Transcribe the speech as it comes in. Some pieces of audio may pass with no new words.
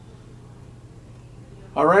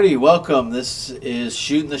Alrighty, welcome. This is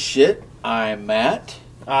Shooting the Shit. I'm Matt.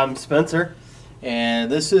 I'm Spencer.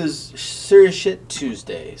 And this is Serious Shit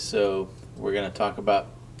Tuesday. So we're going to talk about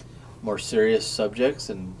more serious subjects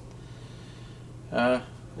and A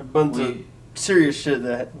bunch of serious shit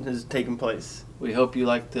that has taken place. we hope you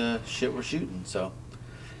like the shit we're shooting. So,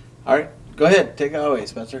 alright, go ahead. Take it away,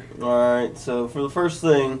 Spencer. Alright, so for the first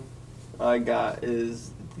thing I got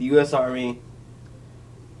is the U.S. Army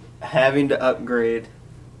having to upgrade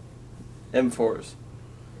M4s.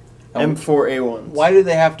 M4A1s. Why do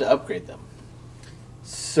they have to upgrade them?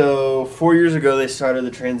 So 4 years ago they started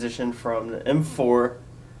the transition from the M4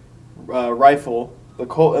 rifle, the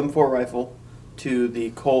Colt M4 rifle, to the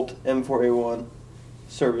Colt M4A1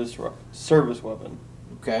 service weapon.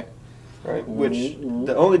 Okay. Right, which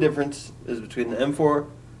the only difference is between the M4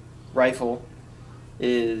 rifle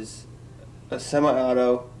is a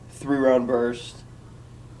semi-auto 3-round burst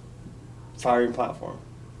firing platform,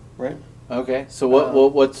 right? Okay. So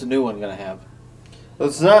what's the new one going to have? Well,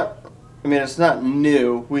 it's not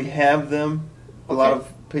new. We have them. A lot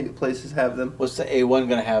of places have them. What's the A1 going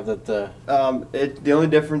to have that the... The only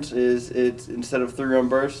difference is it's instead of 3-round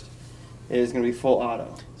burst, it is going to be full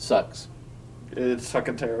auto. Sucks. It's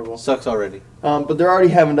fucking terrible. Sucks already. But they're already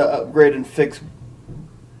having to upgrade and fix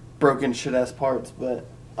broken shit-ass parts, but...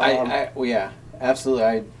 yeah, absolutely.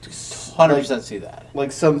 I 100% see that.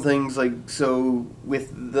 Like some things, like, so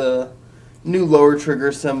with the new lower trigger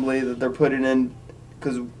assembly that they're putting in,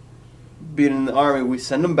 because being in the Army, we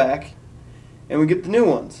send them back, and we get the new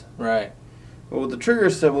ones. Right. But with the trigger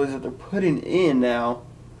assemblies that they're putting in now,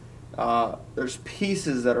 there's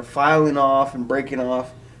pieces that are filing off and breaking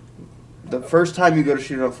off the first time you go to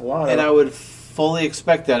shoot on full auto. And I would fully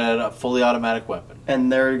expect that at a fully automatic weapon.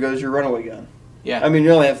 And there goes your runaway gun. Yeah. I mean,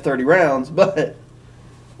 you only have 30 rounds, but...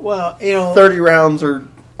 Well, 30 rounds or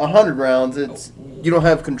 100 rounds, you don't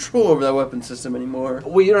have control over that weapon system anymore.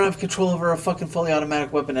 Well, you don't have control over a fucking fully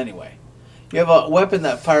automatic weapon anyway. You have a weapon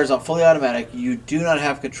that fires on fully automatic, you do not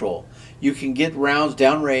have control. You can get rounds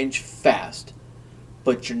downrange fast,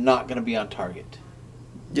 but you're not going to be on target.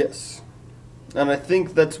 Yes. And I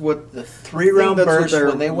think that's what... The 3-round burst,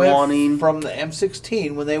 when they went from the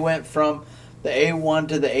M16, when they went from the A1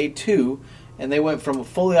 to the A2, and they went from a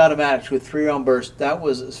fully automatic to a 3-round burst, that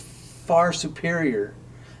was far superior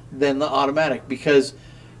than the automatic because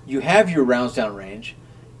you have your rounds downrange,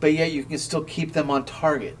 but yet you can still keep them on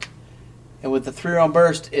target. And with the 3-round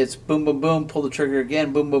burst, it's boom, boom, boom, pull the trigger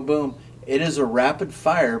again, boom, boom, boom. It is a rapid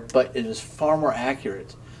fire, but it is far more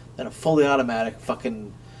accurate than a fully automatic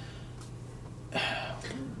fucking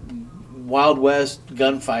Wild West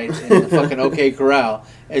gunfight in the fucking OK Corral.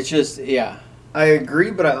 It's just, yeah. I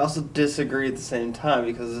agree, but I also disagree at the same time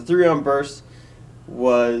because the 3-round burst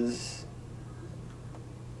was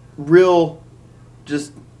real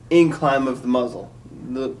just incline of the muzzle.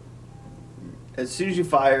 As soon as you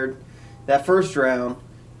fired that first round,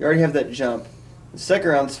 you already have that jump. The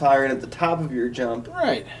second round's firing at the top of your jump.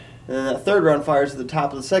 Right. And then that third round fires at the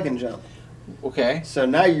top of the second jump. Okay. So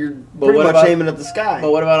now you're pretty much aiming at the sky.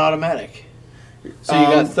 But what about automatic? So you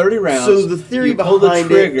got 30 rounds. So the theory you pull behind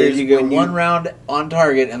the trigger, it is you get one round on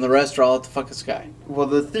target, and the rest are all at the fucking sky. Well,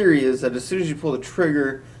 the theory is that as soon as you pull the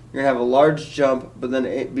trigger, you're going to have a large jump, but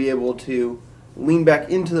then be able to lean back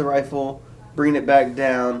into the rifle, bring it back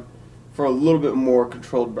down for a little bit more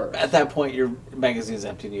controlled burst. At that point, your magazine's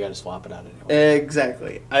empty, and you got to swap it out anyway.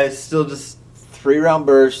 Exactly. I still just... 3-round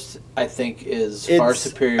burst, I think, is far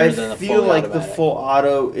superior than the fully automatic. I feel like the full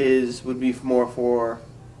auto would be more for...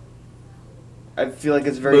 I feel like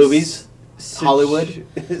it's very... Movies? Hollywood?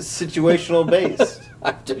 Situational based.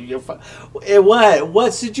 What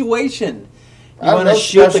situation? You want to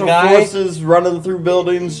shoot the guy? Forces running through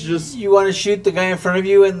buildings, just... You want to shoot the guy in front of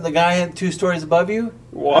you and the guy 2 stories above you?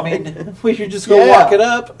 What? I mean, we should just go walk it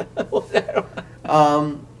up.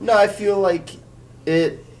 No, I feel like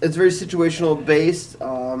it's very situational based.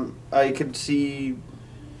 I could see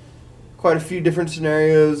quite a few different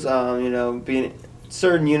scenarios, being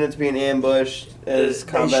certain units being ambushed as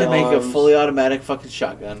combat They should make arms. a fully automatic fucking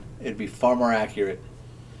shotgun. It'd be far more accurate,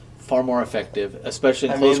 far more effective, especially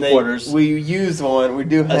in close quarters. We use one. We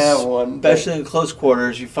do have one. Especially in close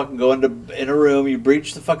quarters. You fucking go in a room, you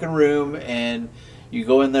breach the fucking room, and you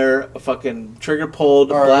go in there, fucking trigger pulled,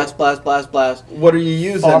 blast, blast, blast, blast. What are you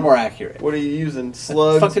using? Far more accurate. What are you using?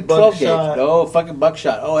 Slugs, fucking 12 gauge. buckshot? No, fucking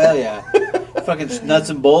buckshot. Oh, hell yeah. Fucking nuts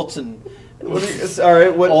and bolts and...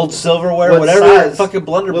 Old silverware, whatever. Size? Fucking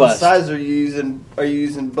blunderbuss. What size are you using? Are you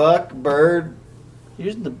using buck, bird?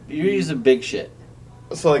 You're using big shit.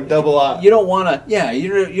 So like double aught. You don't want to. Yeah,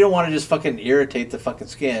 you don't want to just fucking irritate the fucking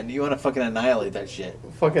skin. You want to fucking annihilate that shit.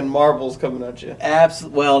 Fucking marbles coming at you.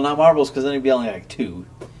 Well, not marbles because then you'd be only like 2. You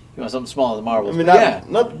want something smaller than marbles. I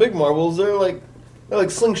mean, not the big marbles. They're like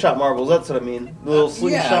slingshot marbles. That's what I mean. The little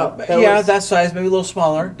slingshot. Yeah, that size, maybe a little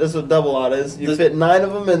smaller. That's what double aught is. You fit 9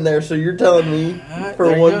 of them in there. So you're telling me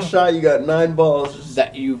for one shot you got 9 balls.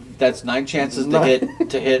 That's 9 chances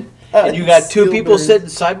to hit. And you got 2 people sitting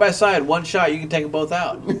side by side. One shot, you can take them both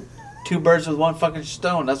out. 2 birds with one fucking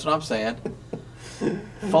stone. That's what I'm saying.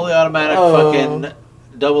 Fully automatic, fucking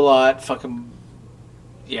double aught, fucking.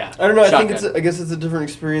 Yeah. I don't know. Shotgun. I guess it's a different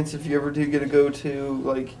experience if you ever do get to go to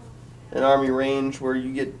like an army range where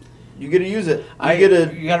you get to use it.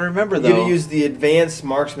 You got to remember though. You get to use the advanced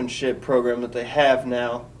marksmanship program that they have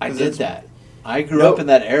now. I did that. I grew up in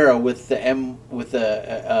that era with the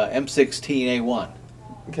M16A1.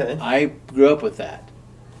 Okay. I grew up with that.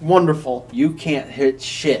 Wonderful. You can't hit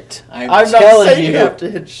shit. I'm not saying you have to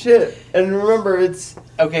hit shit. And remember, it's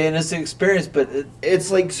okay, and it's an experience, but it's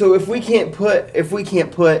like so. If we can't put a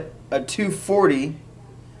 240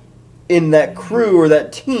 in that crew or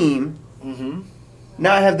that team,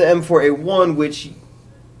 now I have the M4A1, which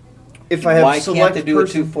if I have why can't they do a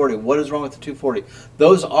 240? What is wrong with the 240?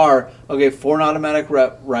 Those are for an automatic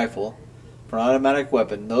rifle, for an automatic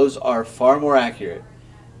weapon. Those are far more accurate.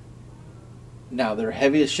 Now they're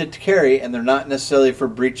heavy as shit to carry, and they're not necessarily for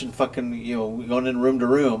breaching fucking going in room to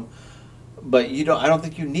room. But I don't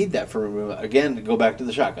think you need that for room. Again, go back to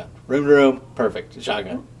the shotgun. Room to room, perfect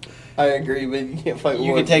shotgun. I agree, but you can't fight.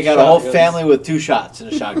 You can take out a whole family with 2 shots in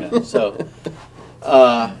a shotgun. So,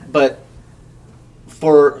 but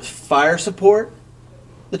for fire support,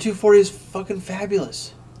 the 240 is fucking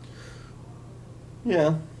fabulous.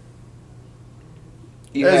 Yeah.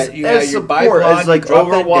 You got your bipod, as like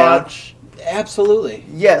Overwatch. Absolutely.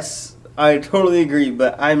 Yes, I totally agree,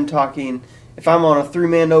 but I'm talking if I'm on a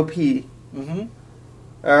 3-man OP, I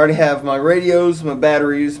already have my radios, my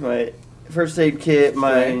batteries, my first aid kit,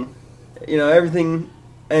 my everything,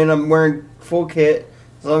 and I'm wearing full kit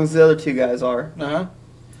as long as the other 2 guys are.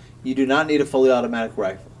 You do not need a fully automatic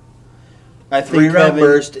rifle. I think 3-round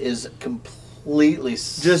burst is completely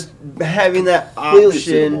just having that option,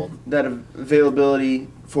 suitable. That availability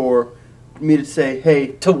for me to say,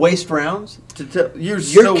 hey, to waste rounds. You're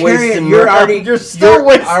still wasting rounds with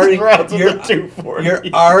the 240. You're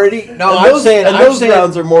already those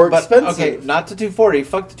rounds are more expensive. Okay, not the 240.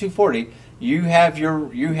 Fuck the 240. You have your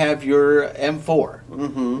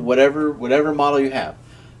M4, whatever model you have.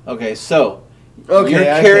 Okay, so you're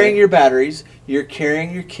carrying your batteries, you're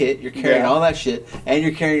carrying your kit, you're carrying all that shit, and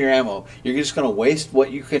you're carrying your ammo. You're just gonna waste what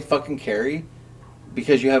you can fucking carry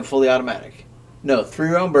because you have fully automatic. No,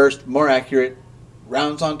 3-round burst, more accurate,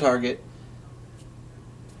 rounds on target.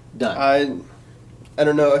 Done. I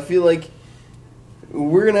don't know. I feel like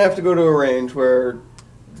we're gonna have to go to a range where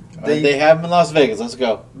they have them in Las Vegas. Let's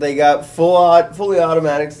go. They got fully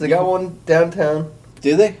automatics. They got one downtown.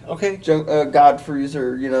 Do they? Okay. Godfrey's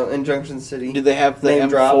or in Junction City. Do they have the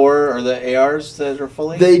M4 or the ARs that are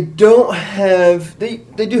fully? They don't have. They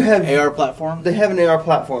do have AR platform. They have an AR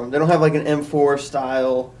platform. They don't have like an M4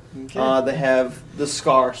 style. Okay. They have the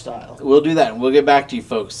SCAR style. We'll do that, and we'll get back to you,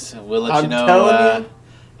 folks. We'll let you know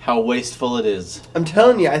how wasteful it is. I'm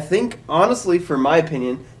telling you, I think, honestly, for my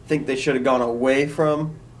opinion, I think they should have gone away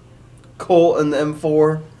from Colt and the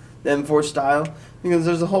M4 style, because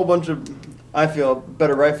there's a whole bunch of, I feel,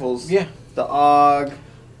 better rifles. Yeah. The AUG.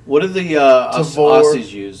 What do the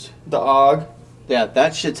Aussies use? The AUG. Yeah,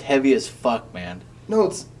 that shit's heavy as fuck, man. No,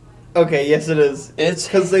 it's... Okay, yes it is. It's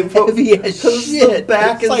because they heavy as shit. The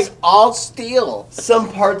back is like all steel. Some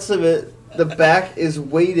parts of it, the back is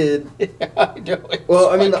weighted. Yeah, I know.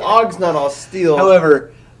 Well, I mean, the AUG's not all steel.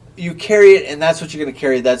 However, you carry it, and that's what you're going to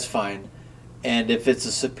carry. That's fine. And if it's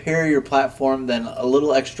a superior platform, then a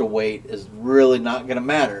little extra weight is really not going to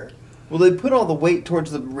matter. Well, they put all the weight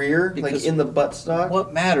towards the rear, because like in the buttstock.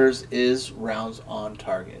 What matters is rounds on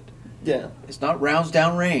target. Yeah. It's not rounds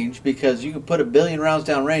down range, because you can put 1 billion rounds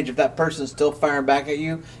down range. If that person's still firing back at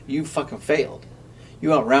you, you fucking failed. You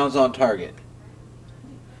want rounds on target.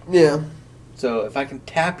 Yeah. So if I can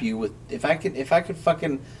tap you with, if I could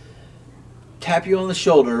fucking tap you on the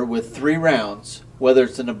shoulder with 3 rounds, whether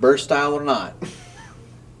it's in a burst style or not,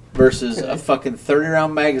 versus a fucking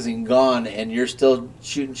 30-round magazine gone and you're still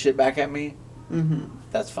shooting shit back at me,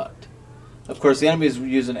 that's fucked. Of course, the enemy is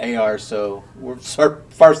using AR, so we're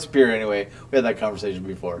far superior anyway. We had that conversation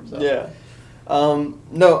before. So. Yeah.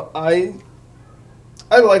 No, I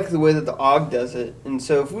like the way that the AUG does it. And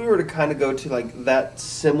so if we were to kind of go to like that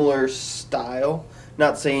similar style,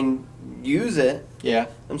 Not saying use it. Yeah.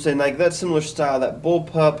 I'm saying like that similar style, that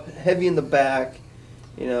bullpup, heavy in the back,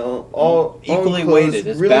 all equally all weighted.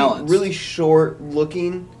 It's really, balanced. Really short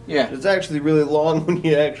looking. Yeah. It's actually really long when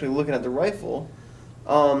you're actually looking at the rifle.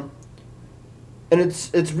 And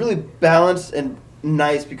it's really balanced and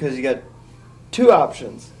nice because you got two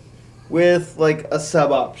options with like a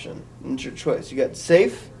sub option. It's your choice. You got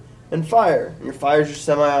safe and fire. And your fire is your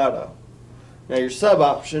semi-auto. Now your sub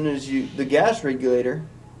option is the gas regulator.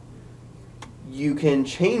 You can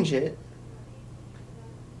change it,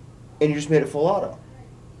 and you just made it full auto.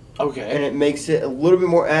 Okay. And it makes it a little bit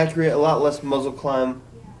more accurate, a lot less muzzle climb.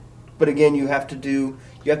 But again, you have to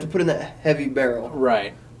put in that heavy barrel.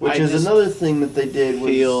 Right. Which is another thing that they did was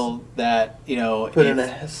feel that, put in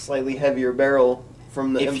a slightly heavier barrel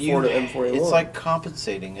from the M4 to M4A1. It's like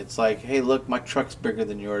compensating. It's like, hey, look, my truck's bigger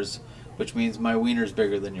than yours, which means my wiener's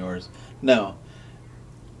bigger than yours. No.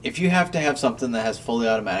 If you have to have something that has fully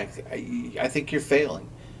automatic, I think you're failing.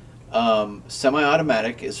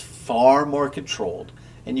 Semi-automatic is far more controlled,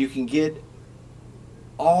 and you can get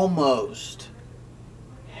almost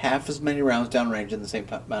half as many rounds downrange in the same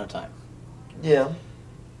amount of time. Yeah.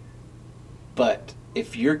 But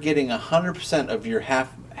if you're getting 100% of your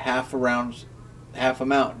half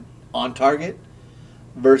amount on target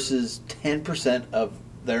versus 10% of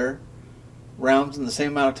their rounds in the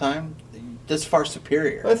same amount of time, that's far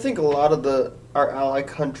superior. I think a lot of our ally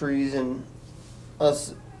countries and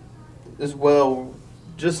us as well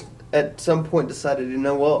just at some point decided,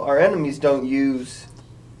 our enemies don't use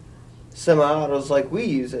semi-autos like we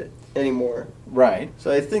use it anymore. Right.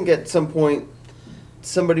 So I think at some point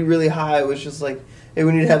somebody really high was just like, hey,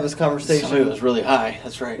 we need to have this conversation. Somebody was really high,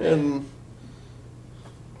 that's right. And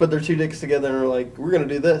put their two dicks together and were like, we're going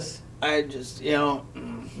to do this. I just,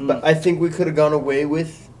 But I think we could have gone away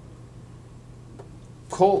with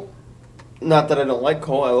Colt. Not that I don't like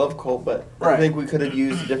Colt, I love Colt, but right. I think we could have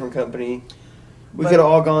used a different company. We could have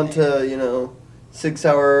all gone to, 6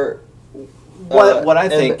 hour... What I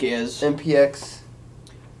think is... MPX.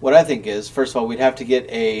 What I think is, first of all, we'd have to get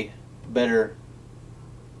a better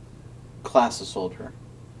class of soldier.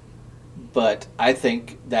 But I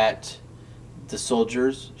think that the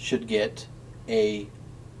soldiers should get a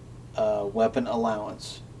weapon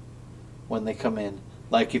allowance when they come in.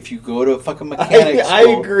 Like if you go to a fucking mechanic school, I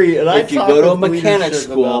agree. And if you go to a mechanic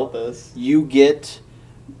school,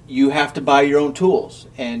 you have to buy your own tools.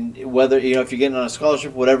 And whether if you're getting on a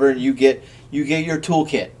scholarship, whatever, you get your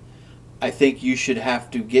toolkit. I think you should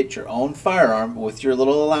have to get your own firearm with your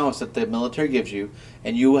little allowance that the military gives you,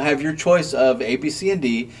 and you will have your choice of A, B, C, and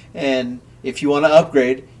D. And if you want to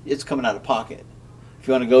upgrade, it's coming out of pocket. If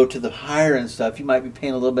you want to go to the higher end stuff, you might be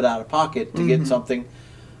paying a little bit out of pocket to get something,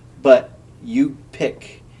 but you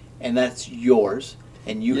pick, and that's yours,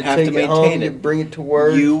 and you have to maintain it. You bring it to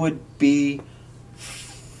work.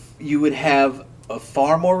 You would have a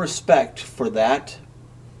far more respect for that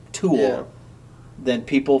tool than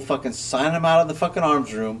people fucking sign them out of the fucking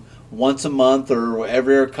arms room once a month or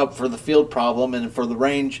every cup for the field problem and for the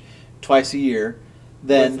range twice a year.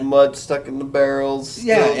 Then with mud stuck in the barrels.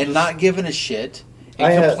 Yeah, and not giving a shit.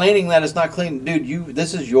 And complaining that it's not clean. Dude,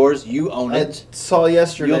 this is yours. You own it. I saw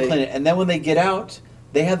yesterday. You'll clean it. And then when they get out,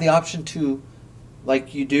 they have the option to,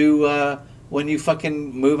 like you do when you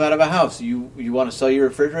fucking move out of a house. You want to sell your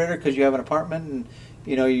refrigerator because you have an apartment and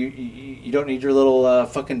you don't need your little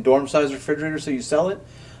fucking dorm-sized refrigerator, so you sell it.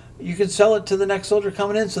 You can sell it to the next soldier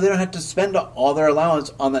coming in so they don't have to spend all their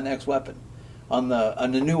allowance on the next weapon, on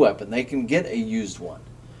the new weapon. They can get a used one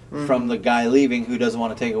from the guy leaving who doesn't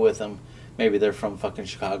want to take it with them. Maybe they're from fucking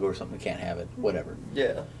Chicago or something. Can't have it. Whatever.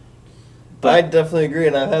 Yeah. But I definitely agree,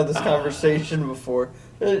 and I've had this conversation before.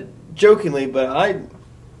 Jokingly, but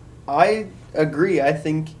I agree. I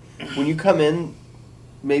think when you come in,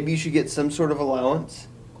 maybe you should get some sort of allowance.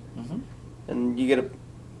 And you get to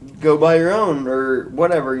go buy your own or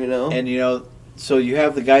whatever, And, so you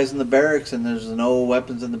have the guys in the barracks, and there's no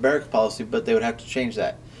weapons in the barracks policy, but they would have to change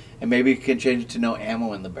that. And maybe you can change it to no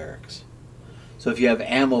ammo in the barracks. So if you have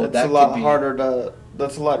ammo, that's a lot harder to.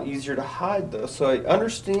 That's a lot easier to hide, though. So I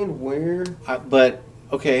understand where. But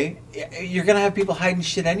okay, you're gonna have people hiding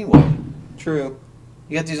shit anyway. True.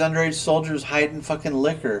 You got these underage soldiers hiding fucking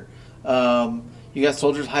liquor. You got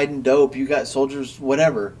soldiers hiding dope. You got soldiers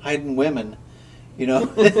hiding women. In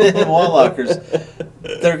wall lockers.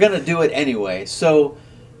 They're gonna do it anyway. So,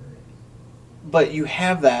 but you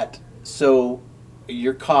have that. So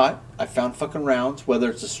you're caught. I found fucking rounds, whether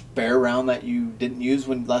it's a spare round that you didn't use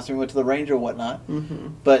when last time you went to the range or whatnot.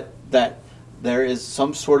 But that there is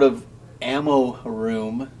some sort of ammo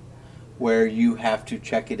room where you have to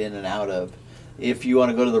check it in and out of. If you want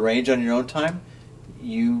to go to the range on your own time,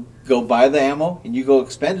 you go buy the ammo and you go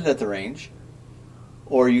expend it at the range,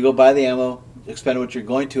 or you go buy the ammo, expend what you're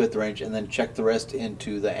going to at the range, and then check the rest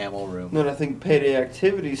into the ammo room. And I think payday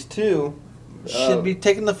activities too should be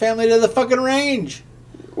taking the family to the fucking range.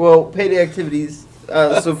 Well, payday activities.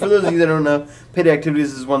 So for those of you that don't know, payday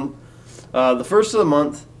activities is one. The first of the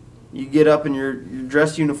month, you get up in your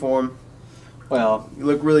dress uniform. Well, you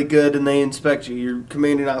look really good, and they inspect you. Your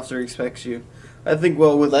commanding officer inspects you. I think.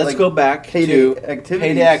 Well, with let's go back payday to activities.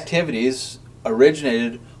 Payday activities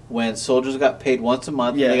originated when soldiers got paid once a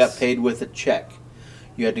month. Yes. And they got paid with a check.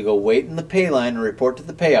 You had to go wait in the pay line and report to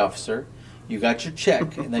the pay officer. You got your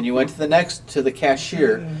check, and then you went to the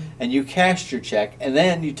cashier, and you cashed your check, and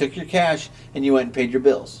then you took your cash and you went and paid your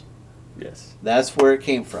bills. Yes, that's where it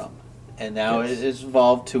came from, and now it has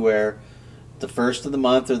evolved to where the first of the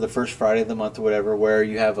month or the first Friday of the month or whatever, where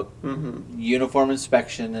you have a uniform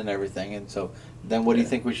inspection and everything. And so, then what do you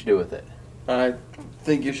think we should do with it? I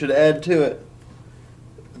think you should add to it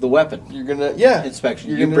the weapon. You're gonna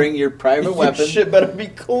inspection. You bring your private weapon. Your shit better be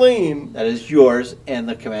clean. That is yours, and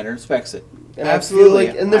the commander inspects it. And absolutely,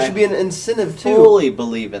 and there should be an incentive too. Fully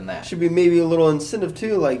believe in that. Should be maybe a little incentive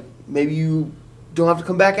too, like maybe you don't have to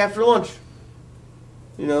come back after lunch,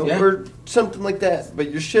 or something like that.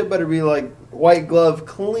 But your shit better be like white glove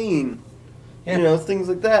clean, things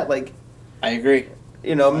like that. Like, I agree.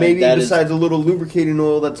 Maybe besides a little lubricating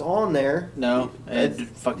oil that's on there. No, and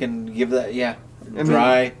fucking give that. Yeah,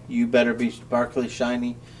 dry. You better be sparkly,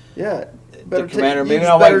 shiny. Yeah. The commander, maybe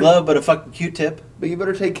not white glove, but a fucking Q-tip. But you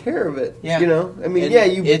better take care of it. Yeah.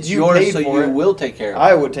 It's yours, so you will take care of it.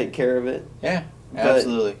 I would take care of it. Yeah,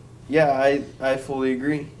 absolutely. Yeah, I fully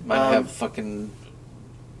agree. Might have fucking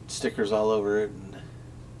stickers all over it.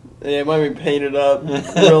 It might be painted up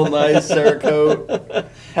real nice, Cerakote.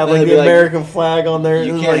 Have like the American flag on there.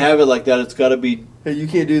 You can't have it like that. It's got to be... Hey, you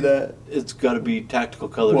can't do that. It's got to be tactical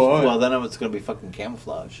colors. Why? Well, then it's going to be fucking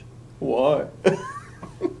camouflage. Why?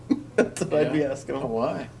 That's what I'd be asking them.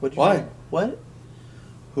 Why? Why? Say? What?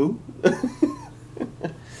 Who?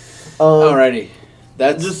 Alrighty.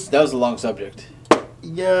 That was a long subject.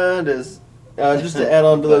 Yeah, it is. Just to add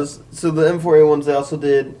on to those, so the M4A1s, they also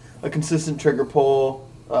did a consistent trigger pull,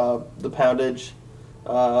 the poundage,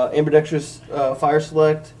 ambidextrous fire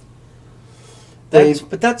select.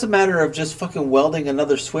 But that's a matter of just fucking welding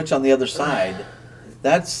another switch on the other side.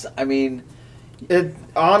 It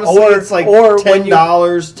honestly, it's like $10,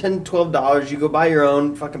 $10, $12. You go buy your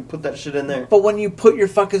own, fucking put that shit in there. But when you put your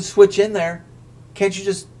fucking switch in there, can't you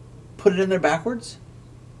just put it in there backwards?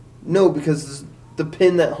 No, because the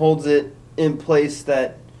pin that holds it in place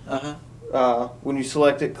that when you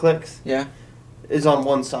select it clicks. Yeah, is on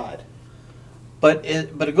one side. But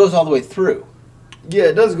it goes all the way through. Yeah,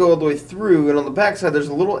 it does go all the way through, and on the back side there's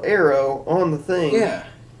a little arrow on the thing. Yeah,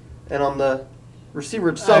 and on the receiver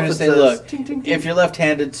itself, it says, look, ting, ting, ting. If you're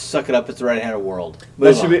left-handed, suck it up. It's a right-handed world.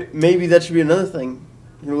 That should be another thing.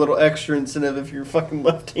 Your little extra incentive if you're fucking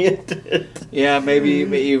left-handed. Yeah, maybe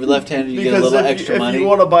you're left-handed. You get a little extra money. If you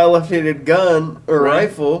want to buy a left-handed gun or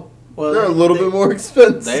rifle, they're a little bit more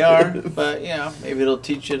expensive. They are, but maybe it'll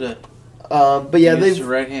teach you to. But yeah, use your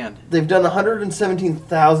right hand. They've done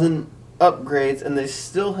 117,000 upgrades, and they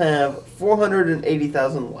still have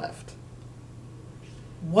 480,000 left.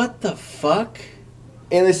 What the fuck?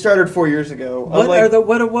 And they started 4 years ago.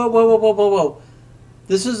 Whoa.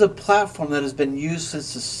 This is a platform that has been used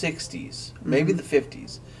since the 60s, maybe the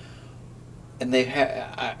 50s. And they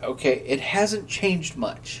it hasn't changed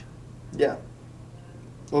much. Yeah.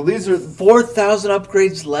 Well, these are 4,000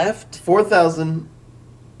 upgrades left? 4,000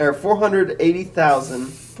 or 480,000.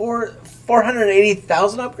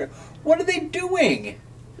 480,000 upgrades? What are they doing?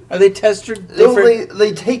 Are they tested different?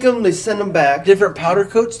 They take them, they send them back. Different powder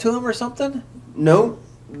coats to them or something? No.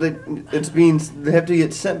 They have to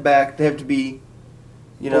get sent back. They have to be,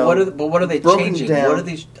 But what are they changing? Down. What are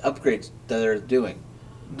these upgrades that they're doing?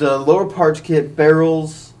 The lower parts kit,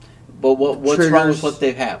 barrels. But what's triggers. wrong with what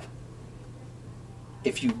they have?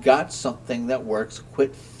 If you got something that works,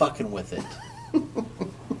 quit fucking with it.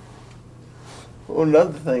 Well,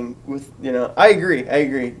 another thing with I agree.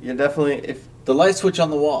 You definitely if the light switch on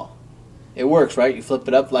the wall, it works, right? You flip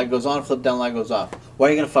it up, light goes on. Flip down, light goes off. Why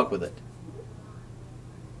are you gonna fuck with it?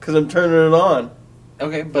 Because I'm turning it on.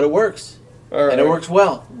 Okay, but it works. All right. And it works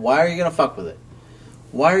well. Why are you going to fuck with it?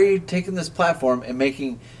 Why are you taking this platform and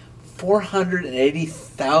making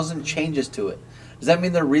 480,000 changes to it? Does that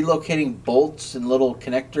mean they're relocating bolts and little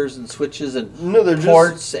connectors and switches and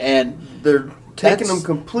ports they're taking them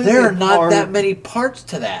completely apart? There are not that many parts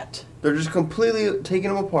to that. They're just completely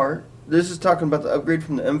taking them apart. This is talking about the upgrade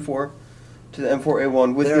from the M4 to the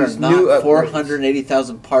M4A1 with these new upgrades.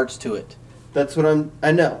 480,000 parts to it. That's what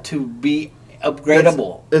I know. To be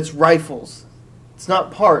upgradable. It's rifles. It's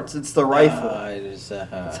not parts. It's the rifle. It's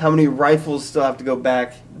how many rifles still have to go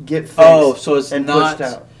back, get fixed, so it's and not,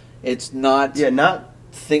 pushed out. It's not. Yeah, not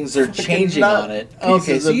things are changing on it.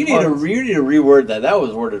 Okay, so you need to reword that. That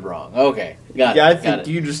was worded wrong. Okay, got it. Yeah, I think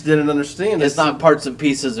you just didn't understand. It's not parts and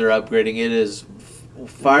pieces they're upgrading. It is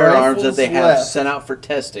firearms that they have sent out for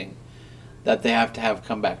testing that they have to have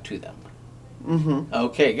come back to them. Mm-hmm.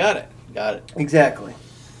 Okay, got it. Exactly.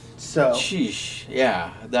 So. Sheesh.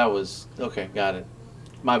 Yeah, that was okay. Got it.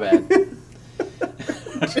 My bad.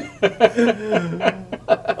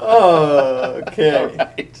 Okay.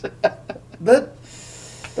 Right.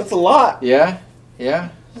 That's a lot. Yeah.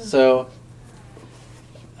 So.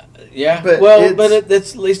 Yeah. But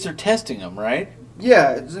it's at least they're testing them, right?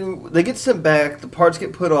 Yeah, they get sent back. The parts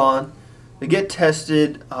get put on. They get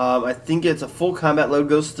tested. I think it's a full combat load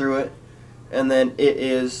goes through it, and then it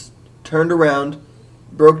is turned around,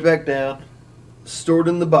 broke back down, stored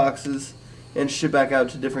in the boxes, and shipped back out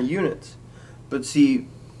to different units. But see,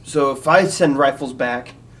 so if I send rifles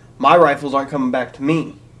back, my rifles aren't coming back to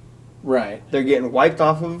me. Right. They're getting wiped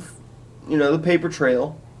off of, the paper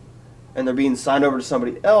trail, and they're being signed over to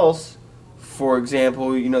somebody else. For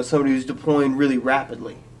example, somebody who's deploying really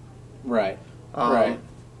rapidly. Right. Right.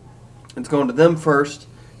 It's going to them first.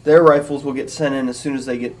 Their rifles will get sent in as soon as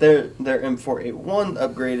they get their M4A1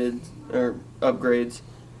 upgrades.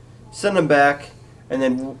 Send them back, and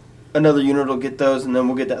then another unit will get those, and then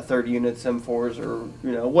we'll get that third unit's M4s or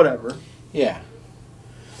whatever. Yeah.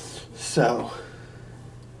 So,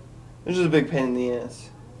 it's just a big pain in the ass.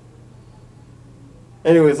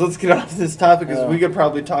 Anyways, let's get off this topic because we could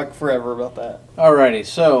probably talk forever about that. Alrighty,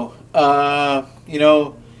 so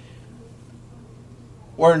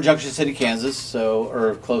we're in Junction City, Kansas,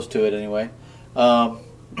 or close to it anyway.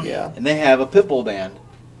 Yeah. And they have a pit bull band,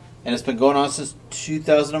 and it's been going on since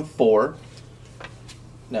 2004.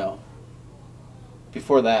 No.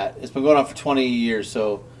 Before that, it's been going on for 20 years.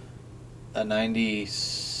 So,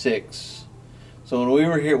 96. So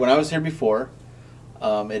when I was here before,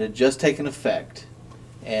 it had just taken effect,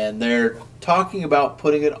 and they're talking about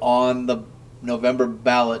putting it on the November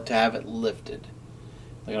ballot to have it lifted.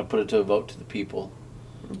 They're going to put it to a vote to the people.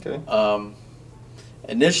 Okay.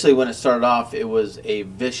 Initially, when it started off, it was a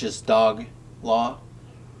vicious dog law,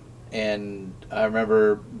 and I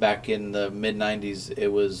remember back in the mid '90s, it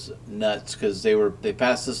was nuts because they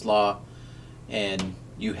passed this law, and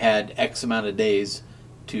you had X amount of days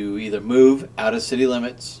to either move out of city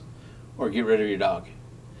limits or get rid of your dog.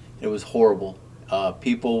 It was horrible.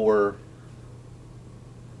 People were,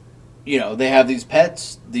 they have these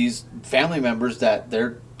pets, these family members that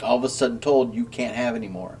they're all of a sudden told you can't have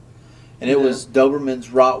anymore. And it was Dobermans,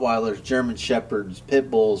 Rottweilers, German Shepherds, Pit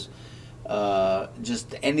Bulls,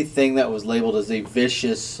 just anything that was labeled as a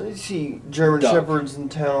vicious I see German Shepherds in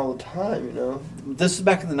town all the time, This is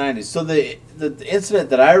back in the 90s. So the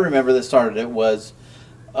incident that I remember that started it was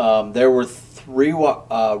there were 3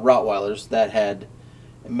 Rottweilers that had,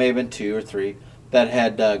 it may have been 2 or 3, that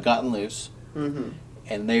had gotten loose. Mm-hmm.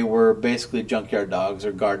 And they were basically junkyard dogs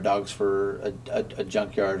or guard dogs for a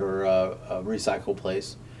junkyard or a recycle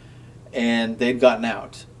place. And they'd gotten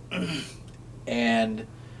out. And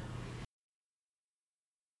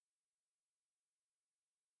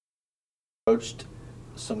approached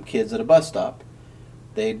some kids at a bus stop.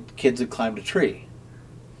 Kids had climbed a tree.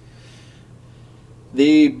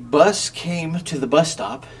 The bus came to the bus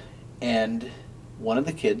stop, and one of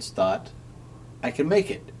the kids thought, I can make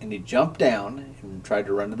it. And he jumped down and tried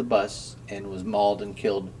to run to the bus and was mauled and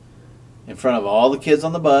killed in front of all the kids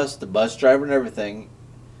on the bus driver and everything,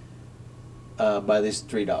 by these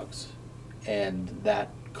 3 dogs. And that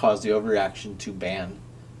caused the overreaction to ban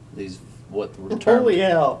these, what were termed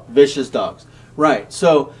vicious dogs. Right.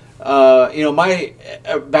 So, my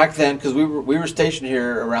back then, because we were stationed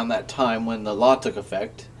here around that time when the law took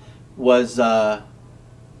effect, was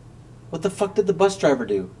what the fuck did the bus driver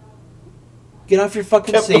do? Get off your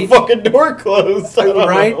fucking seat. Kept the fucking door closed.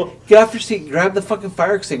 Right? Get off your seat. Grab the fucking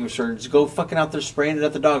fire extinguisher and just go fucking out there spraying it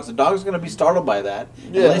at the dogs. The dog's going to be startled by that.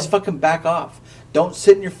 Yeah. At least fucking back off. Don't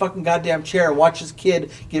sit in your fucking goddamn chair and watch this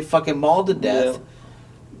kid get fucking mauled to death.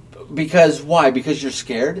 Yeah. Because why? Because you're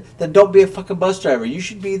scared? Then don't be a fucking bus driver.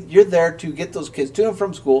 You're there to get those kids to and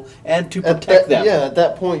from school and to protect them. Yeah, at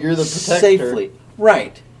that point you're the protector. Safely.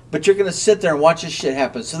 Right. But you're going to sit there and watch this shit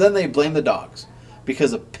happen. So then they blame the dogs.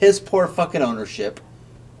 Because of piss poor fucking ownership.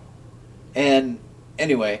 And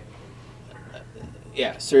anyway,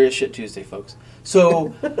 yeah, serious shit Tuesday, folks.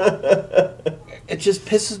 So it just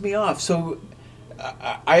pisses me off. So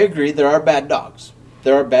I agree, there are bad dogs.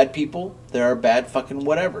 There are bad people. There are bad fucking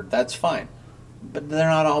whatever. That's fine. but they're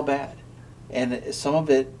not all bad. And some of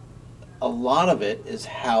it, a lot of it, is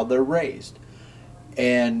how they're raised.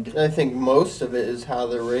 And I think most of it is how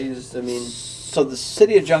they're raised. I mean, so the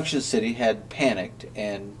city of Junction City had panicked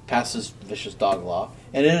and passed this vicious dog law,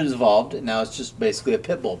 and it has evolved, and now it's just basically a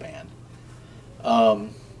pit bull ban.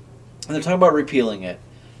 And they're talking about repealing it,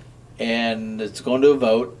 and it's going to a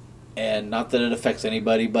vote, and not that it affects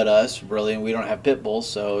anybody but us, really, and we don't have pit bulls,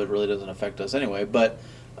 so it really doesn't affect us anyway, but...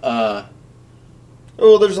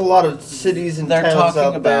 well, there's a lot of cities and towns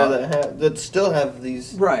out there that still have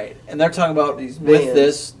these... Right, and they're talking about, these with bans.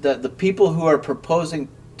 this, that the people who are proposing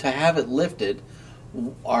to have it lifted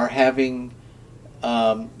are having...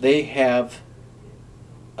 they have...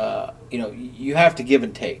 you have to give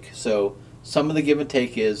and take. So some of the give and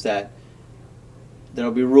take is that there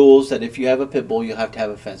will be rules that if you have a pit bull, you'll have to have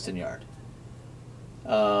a fenced-in yard.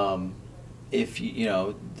 If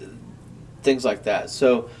things like that.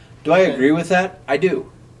 So, do I agree with that? I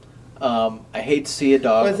do. I hate to see a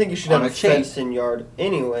dog. Well, I think you should have a fenced-in yard,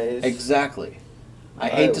 anyways. Exactly. I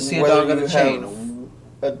hate to see a dog on a chain.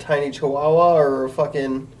 A tiny Chihuahua or a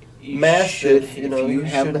fucking Mastiff. You should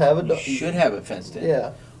have a dog. You should have it fenced in.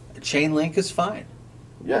 Yeah. A chain link is fine.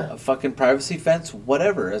 Yeah. A fucking privacy fence,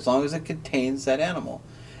 whatever, as long as it contains that animal.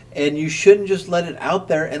 And you shouldn't just let it out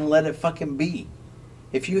there and let it fucking be.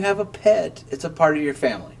 If you have a pet, it's a part of your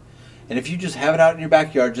family. And if you just have it out in your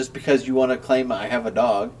backyard just because you want to claim I have a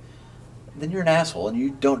dog, then you're an asshole and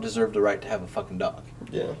you don't deserve the right to have a fucking dog.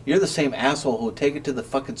 Yeah. You're the same asshole who would take it to the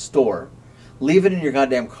fucking store, leave it in your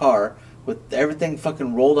goddamn car with everything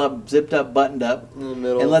fucking rolled up, zipped up, buttoned up, in the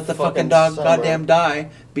middle and let the fucking dog summer. goddamn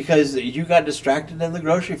die because you got distracted in the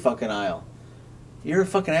grocery fucking aisle. You're a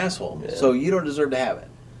fucking asshole. Yeah. So you don't deserve to have it.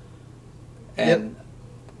 And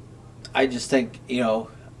I just think,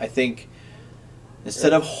 I think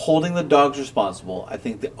instead of holding the dogs responsible, I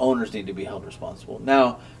think the owners need to be held responsible.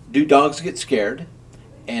 Now, do dogs get scared?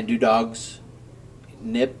 And do dogs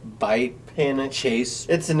nip, bite, panic, chase?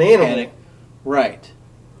 It's an animal. Panic? Right.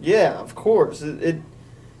 Yeah, of course.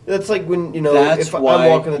 That's like when, That's if I'm why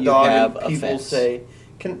walking the you dog have and a people fence. say,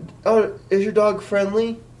 is your dog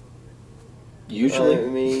friendly? Usually. I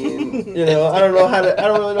mean, I don't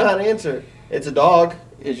really know how to answer. It's a dog.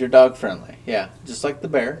 Is your dog friendly? Yeah, just like the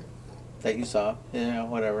bear that you saw.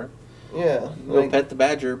 Whatever. Yeah. We'll pet the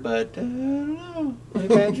badger, but I don't know. The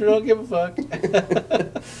badger don't give a fuck.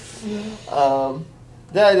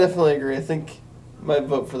 Yeah, I definitely agree. I think I might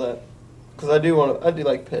vote for that because I do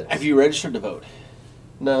like pets. Have you registered to vote?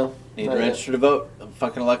 No. Need to register to vote.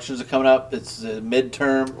 Fucking elections are coming up. It's a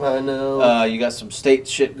midterm. I know. You got some state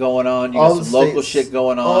shit going on. You got some local shit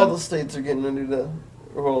going on. All the states are getting ready to,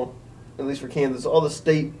 well, at least for Kansas, all the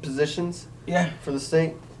state positions. Yeah. For the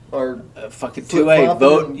state are fucking 2A.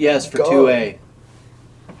 Vote yes for 2A.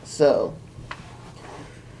 So.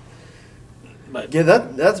 But yeah,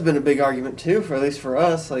 that's been a big argument too, for at least for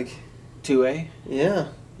us. Like 2A. Yeah.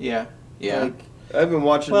 Yeah. Yeah. Like, I've been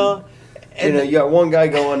watching. Well. And you got one guy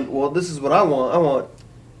going, well, this is what I want. I want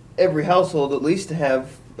every household at least to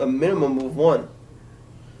have a minimum of one.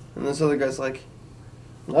 And this other guy's like,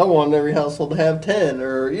 I want every household to have 10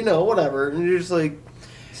 or, whatever. And you're just like,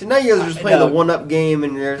 so now you guys are just playing the one-up game.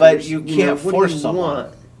 And but you can't force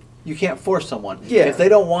someone. You can't force someone. Yeah. If they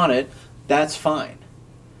don't want it, that's fine.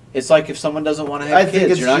 It's like if someone doesn't want to have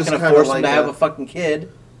kids, you're not going to force them to have a fucking kid.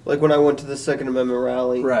 Like when I went to the Second Amendment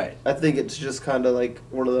rally. Right. I think it's just kind of like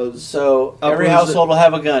one of those. So every household will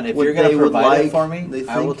have a gun. If you're going to provide it for me,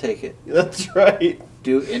 I will take it. That's right.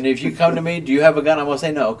 And if you come to me, do you have a gun? I'm going to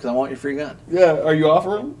say no because I want your free gun. Yeah. Are you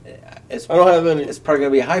offering? I don't have any. It's probably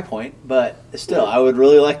going to be a high point, but still, I would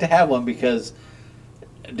really like to have one because,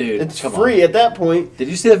 dude, it's free at that point. Did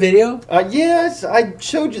you see the video? Yes, I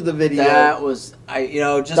showed you the video. That was just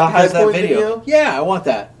the because high of that point video. Yeah, I want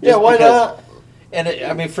that. Yeah, why not? And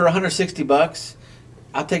for $160,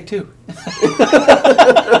 I'll take two.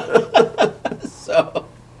 So,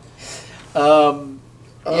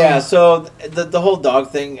 So the whole dog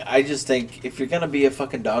thing, I just think if you're gonna be a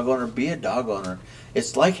fucking dog owner, be a dog owner.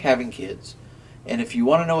 It's like having kids, and if you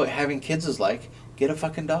want to know what having kids is like, get a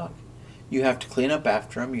fucking dog. You have to clean up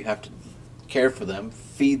after them. You have to care for them,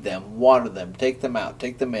 feed them, water them, take them out,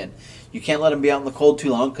 take them in. You can't let them be out in the cold too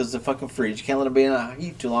long because they'll fucking freeze. You can't let them be in the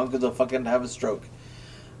heat too long because they'll fucking have a stroke.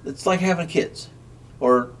 It's like having kids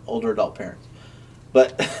or older adult parents.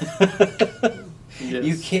 But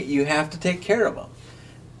yes. You have to take care of them.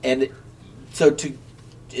 And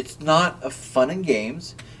it's not a fun and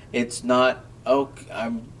games. It's not,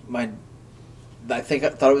 I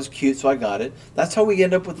thought it was cute, so I got it. That's how we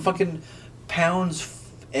end up with fucking pounds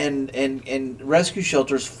and rescue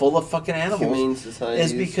shelters full of fucking animals. Humane society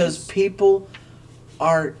is because people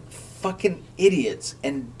are fucking idiots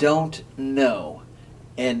and don't know.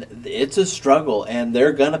 And it's a struggle, and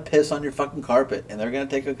they're going to piss on your fucking carpet, and they're going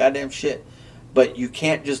to take a goddamn shit. But you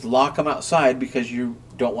can't just lock them outside because you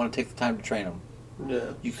don't want to take the time to train them.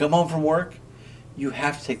 Yeah. You come home from work, you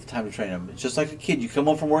have to take the time to train them. It's just like a kid. You come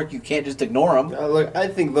home from work, you can't just ignore them. Look, I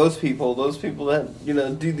think those people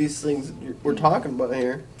that do these things we're talking about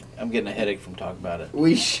here. I'm getting a headache from talking about it.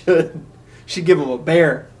 We should give them a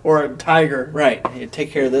bear or a tiger. Right. Hey,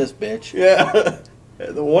 take care of this, bitch. Yeah.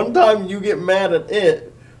 The one time you get mad at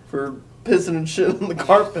it for pissing and shit on the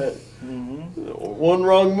carpet, one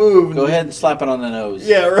wrong move. Go ahead and slap it on the nose.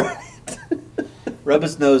 Yeah, right. Rub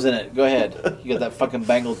its nose in it. Go ahead. You got that fucking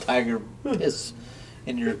Bengal tiger piss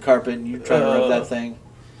in your carpet, and you try to rub that thing.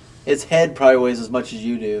 Its head probably weighs as much as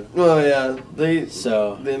you do. Oh yeah,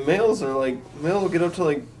 the males will get up to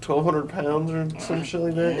like 1,200 pounds or some shit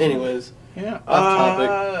like that. Anyways, yeah. Off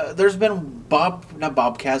topic. There's been not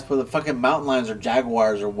bobcats, but the fucking mountain lions or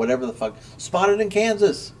jaguars or whatever the fuck spotted in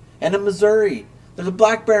Kansas and in Missouri. There's a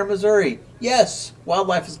black bear in Missouri. Yes,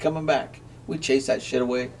 wildlife is coming back. We chase that shit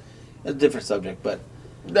away. It's a different subject, but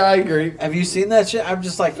I agree. Have you seen that shit? I'm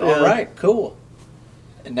just like, all right, cool.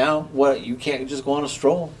 And now what? You can't just go on a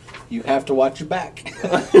stroll. You have to watch your back.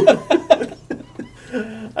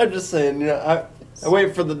 I'm just saying, I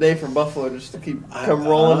wait for the day for Buffalo just to come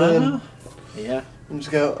rolling in. Yeah. And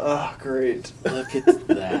just go, oh, great. Look at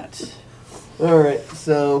that. All right,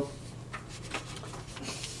 so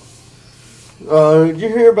did you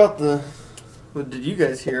hear about what did you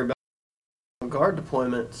guys hear about Guard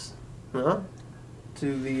deployments? Huh?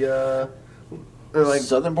 To the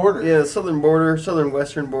southern border. Yeah, southern border, southern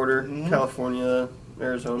western border, California,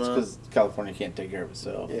 Arizona. Because California can't take care of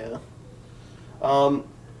itself. Yeah.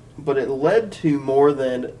 But it led to more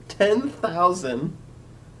than 10,000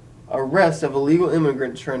 arrests of illegal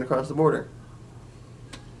immigrants trying to cross the border.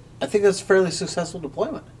 I think that's a fairly successful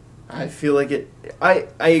deployment. I feel like it. I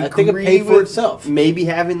agree think it paid for itself. Maybe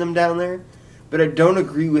having them down there, but I don't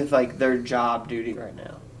agree with like their job duty right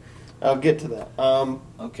now. I'll get to that.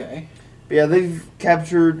 Okay. But yeah, they've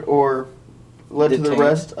captured or led to the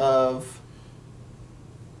arrest of.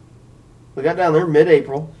 We got down there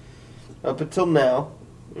mid-April, up until now,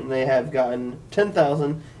 and they have gotten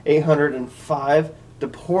 10,805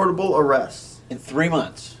 deportable arrests in 3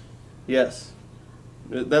 months. Yes,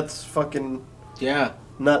 that's fucking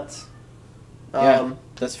nuts. Yeah,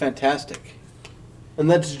 that's fantastic. And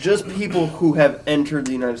that's just people who have entered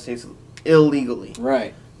the United States illegally,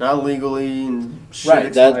 right? Not legally and shit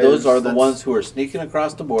right. Those are the ones who are sneaking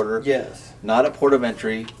across the border. Yes, not at port of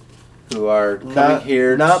entry. Who are coming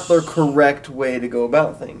here. Not the correct way to go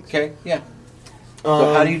about things. Okay, yeah.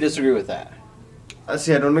 So how do you disagree with that?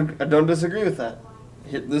 See, I don't disagree with that.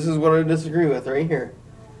 This is what I disagree with right here.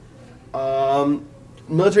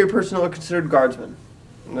 Military personnel are considered guardsmen.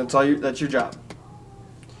 And that's your job.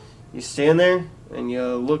 You stand there and you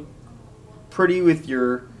look pretty with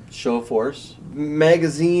your show of force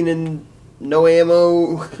magazine and no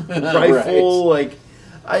ammo rifle. Right.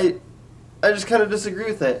 I just kind of disagree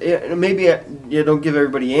with that. Maybe you don't give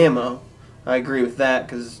everybody ammo. I agree with that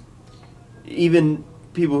because even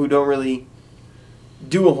people who don't really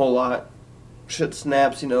do a whole lot, shit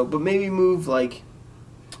snaps, but maybe move like,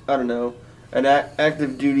 I don't know, an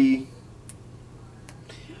active duty,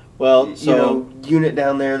 unit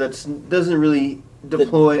down there that doesn't really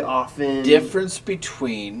deploy often. Difference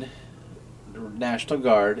between the National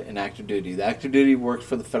Guard and active duty. The active duty works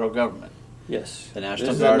for the federal government. Yes. The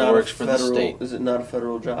National Guard works for the state. Is it not a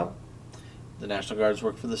federal job? The National Guards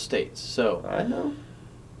work for the states. So I know.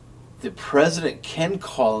 The president can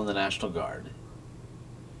call in the National Guard.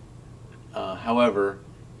 However,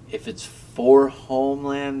 if it's for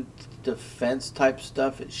homeland defense type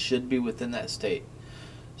stuff, it should be within that state.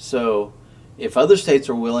 So if other states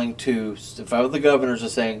are willing to, if other governors are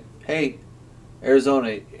saying, hey,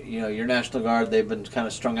 Arizona, your National Guard, they've been kind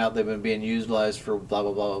of strung out, they've been being utilized for blah,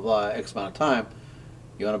 blah, blah, blah, blah, X amount of time.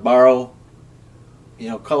 You want to borrow,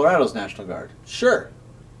 Colorado's National Guard? Sure.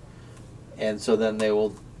 And so then they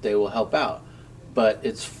will help out. But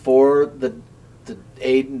it's for the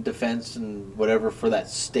aid and defense and whatever for that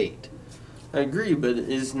state. I agree, but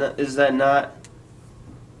is that not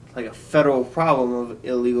like a federal problem of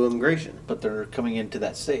illegal immigration? But they're coming into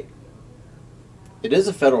that state. It is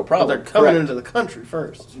a federal problem. But they're coming into the country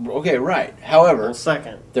first. Okay, right. However,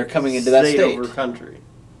 second, they're coming into that state. Over country.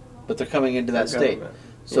 But they're coming into that state.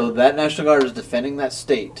 So that National Guard is defending that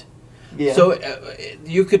state. Yeah. So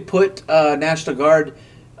you could put National Guard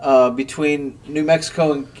between New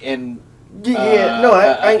Mexico and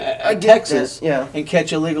I get Texas, that. Yeah. and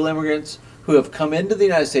catch illegal immigrants who have come into the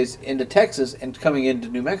United States, into Texas, and coming into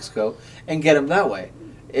New Mexico, and get them that way.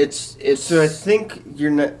 It's. So I think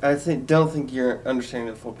you're not. Don't think you're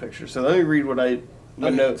understanding the full picture. So let me read my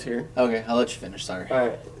notes here. Okay, I'll let you finish. Sorry. All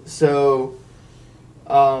right. So,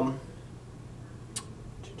 the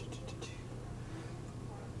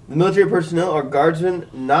military personnel are guardsmen,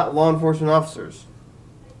 not law enforcement officers.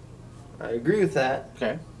 I agree with that.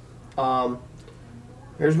 Okay.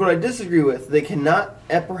 Here's what I disagree with. They cannot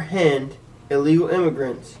apprehend illegal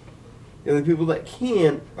immigrants. The only people that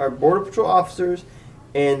can are Border Patrol officers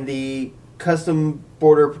and the Custom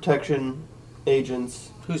Border Protection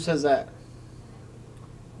agents. Who says that?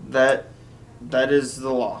 That is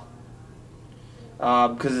the law.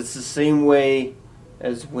 Because it's the same way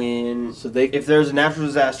as when if there's a natural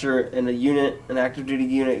disaster and an active duty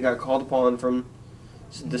unit got called upon from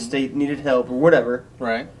the state needed help or whatever.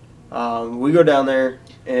 Right. We go down there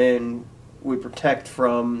and we protect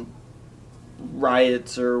from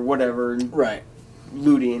riots or whatever. Right.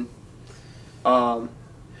 Looting.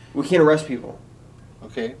 We can't arrest people.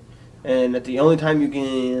 Okay. And at the only time you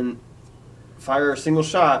can fire a single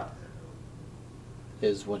shot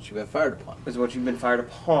is what you've been fired upon. Is what you've been fired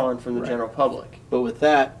upon from the general public. But with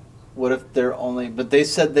that, what if they're only... But they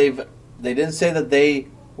said they didn't say that they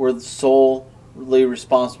were solely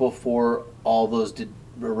responsible for all those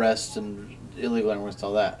arrests and illegal immigrants and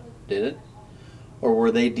all that, did it? Or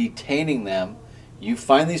were they detaining them? You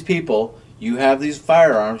find these people, you have these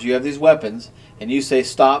firearms, you have these weapons, and you say,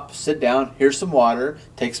 stop, sit down, here's some water,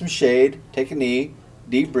 take some shade, take a knee,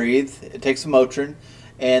 deep breathe, take some Motrin,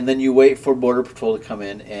 and then you wait for Border Patrol to come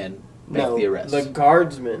in and make the arrest. The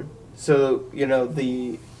guardsmen. So,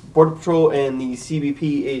 the Border Patrol and the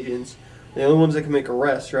CBP agents, the only ones that can make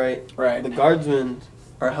arrests, right? Right. The guardsmen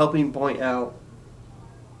are helping point out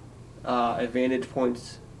advantage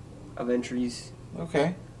points of entries.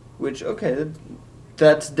 Okay. Which,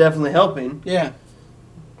 that's definitely helping. Yeah.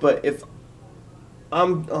 But if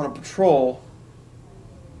I'm on a patrol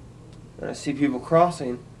and I see people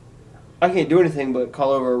crossing, I can't do anything but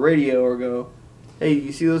call over a radio or go, hey,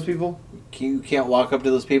 you see those people? You can't walk up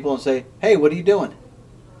to those people and say, hey, what are you doing?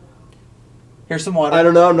 Here's some water. I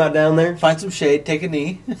don't know, I'm not down there. Find some shade, take a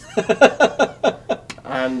knee.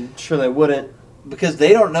 I'm sure they wouldn't. Because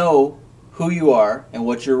they don't know who you are and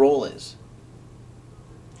what your role is.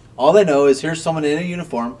 All they know is here's someone in a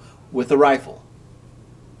uniform with a rifle.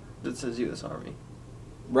 That says U.S. Army.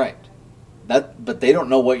 Right. But they don't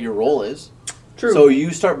know what your role is. True. So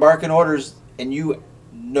you start barking orders and you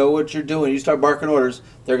know what you're doing. You start barking orders,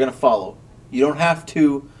 they're going to follow. You don't have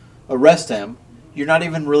to arrest them. You're not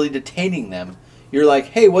even really detaining them. You're like,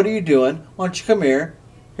 hey, what are you doing? Why don't you come here?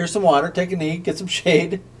 Here's some water, take a knee, get some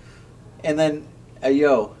shade. And then,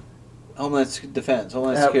 yo, Homeland Defense,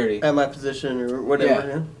 Homeland Security. At my position or whatever.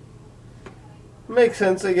 Yeah. Makes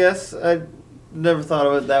sense, I guess. I never thought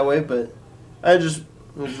of it that way, but I just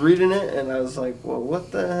was reading it and I was like, well,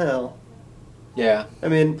 what the hell? Yeah. I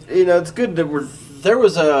mean, it's good that we're...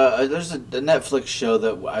 There's a Netflix show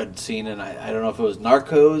that I'd seen, and I don't know if it was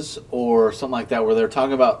Narcos or something like that, where they're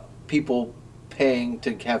talking about people paying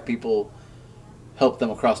to have people help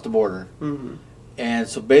them across the border. Mm-hmm. And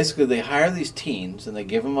so basically they hire these teens, and they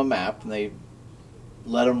give them a map, and they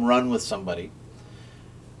let them run with somebody.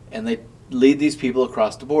 And they lead these people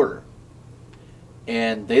across the border.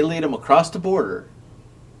 And they lead them across the border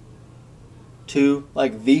to,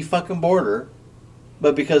 the fucking border.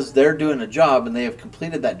 But because they're doing a job and they have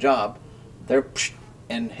completed that job, they're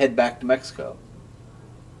and head back to Mexico.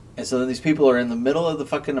 And so then these people are in the middle of the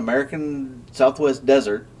fucking American Southwest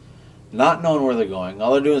desert, not knowing where they're going.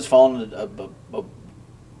 All they're doing is following a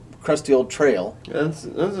crusty old trail. That's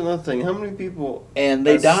another thing. How many people? And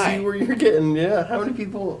they die. See where you're getting? Yeah. How many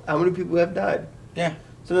people have died? Yeah.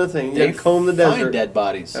 It's another thing. You gotta comb the desert. Find dead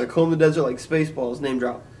bodies. Gotta comb the desert like Spaceballs. Name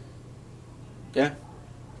drop. Yeah.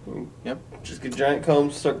 Yep. Just get giant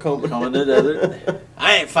combs, start combing. Combing the desert.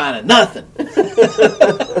 I ain't finding nothing.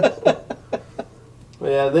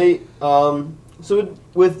 Yeah, they. So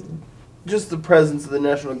with just the presence of the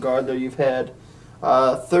National Guard, there you've had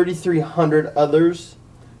 3,300 others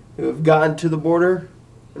who have gotten to the border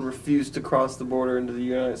and refused to cross the border into the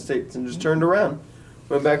United States and just turned around,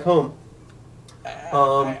 went back home.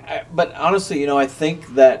 But honestly, I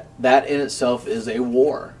think that in itself is a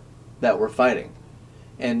war that we're fighting.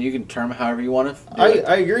 And you can term it however you want to.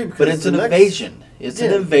 I agree. But it's an invasion. It's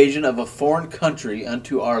an invasion of a foreign country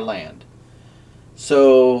unto our land.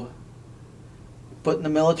 So, putting the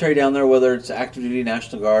military down there, whether it's active duty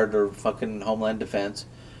National Guard or fucking Homeland Defense,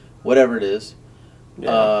 whatever it is,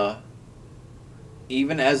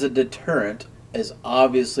 even as a deterrent, is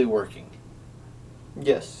obviously working.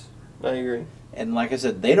 Yes. I agree. And like I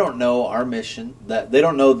said, they don't know our mission. That they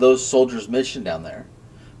don't know those soldiers' mission down there.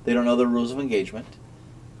 They don't know the rules of engagement.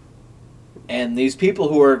 And these people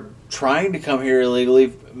who are trying to come here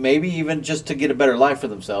illegally, maybe even just to get a better life for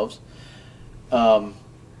themselves, and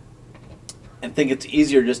think it's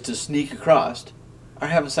easier just to sneak across, are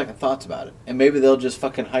having second thoughts about it. And maybe they'll just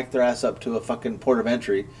fucking hike their ass up to a fucking port of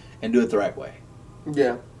entry and do it the right way.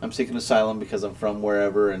 Yeah. I'm seeking asylum because I'm from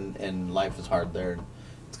wherever and life is hard there and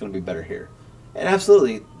it's going to be better here. And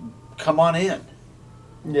absolutely, come on in.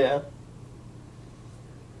 Yeah.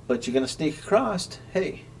 But you're going to sneak across,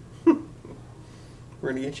 hey. We're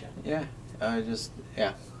going to get you. Yeah.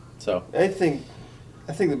 So. I think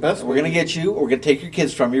the best We're going to get you, we're going to take your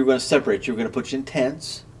kids from you, we're going to separate you, we're going to put you in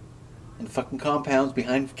tents, in fucking compounds,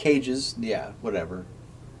 behind cages, yeah, whatever.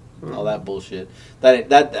 All that bullshit.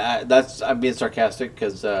 That's I'm being sarcastic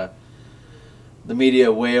because the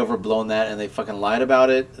media way overblown that and they fucking lied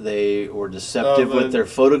about it. They were deceptive with their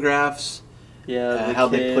photographs. Yeah, how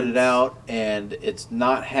they put it out, and it's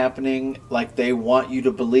not happening like they want you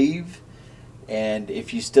to believe. And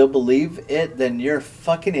if you still believe it, then you're a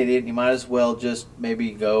fucking idiot. You might as well just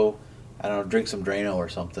maybe go, I don't know, drink some Drano or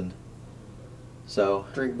something. So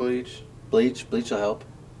drink bleach. Bleach will help.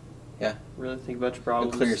 Yeah. Really think about your problems.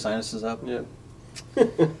 It'll clear your sinuses up. Yeah.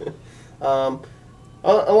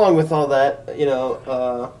 Along with all that,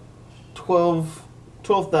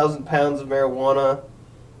 12,000 pounds of marijuana,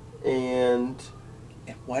 and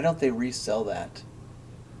why don't they resell that?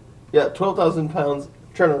 Yeah, 12,000 pounds. I'm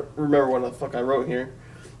trying to remember what the fuck I wrote here.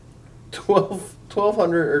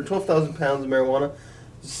 12,000 pounds of marijuana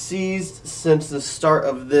seized since the start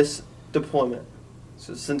of this deployment.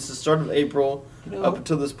 So since the start of April up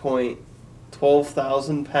until this point,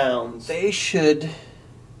 12,000 pounds. They should.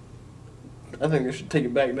 I think they should take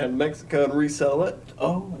it back down to Mexico and resell it.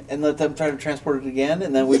 Oh, and let them try to transport it again,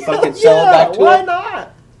 and then we fucking sell it back to why them? Why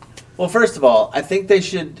not? Well, first of all, I think they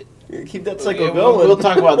should keep that cycle going. We'll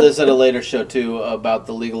talk about this at a later show too, about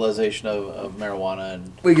the legalization of marijuana,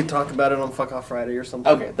 and we could talk about it on Fuck Off Friday or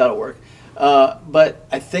something. Okay, that'll work. But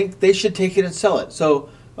I think they should take it and sell it. So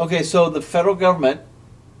the federal government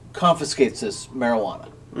confiscates this marijuana.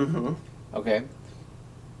 Mm-hmm. Okay.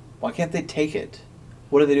 Why can't they take it?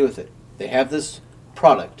 What do they do with it? They have this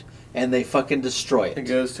product and they fucking destroy it. It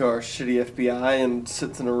goes to our shitty FBI and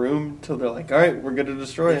sits in a room till they're like, all right, we're going to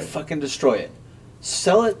destroy it. They fucking destroy it.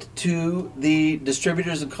 Sell it to the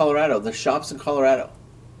distributors in Colorado, the shops in Colorado.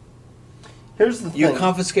 Here's the thing. You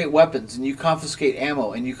confiscate weapons and you confiscate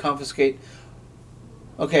ammo and you confiscate...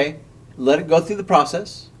 Okay, let it go through the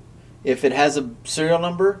process. If it has a serial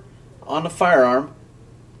number on the firearm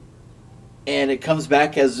and it comes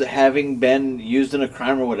back as having been used in a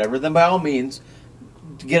crime or whatever, then by all means,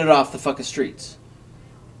 get it off the fucking streets.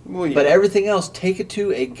 Well, yeah. But everything else, take it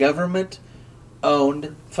to a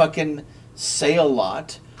government-owned fucking sale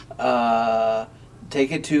lot.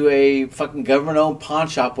 Take it to a fucking government-owned pawn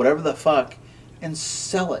shop, whatever the fuck, and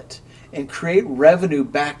sell it. And create revenue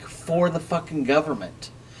back for the fucking government.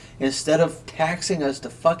 Instead of taxing us to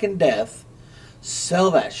fucking death,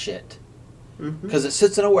 sell that shit. Because it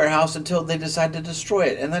sits in a warehouse until they decide to destroy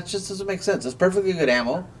it. And that just doesn't make sense. It's perfectly good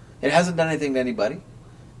ammo. It hasn't done anything to anybody.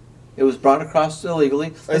 It was brought across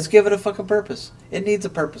illegally. Let's give it a fucking purpose. It needs a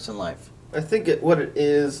purpose in life. I think what it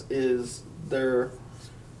is they're...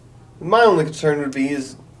 My only concern would be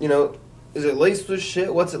is it laced with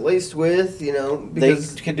shit? What's it laced with?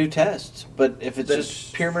 Because they can do tests, but if it's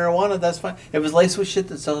just pure marijuana, that's fine. If it was laced with shit,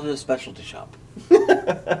 then sell it at a specialty shop.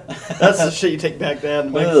 That's the shit you take back down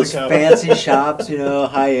to Mexico. One of those fancy shops,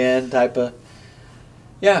 high end type of.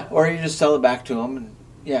 Yeah, or you just sell it back to them, and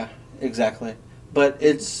yeah, exactly. But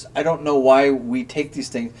I don't know why we take these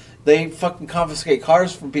things. They fucking confiscate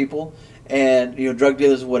cars from people. And, drug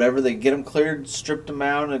dealers or whatever, they get them cleared, strip them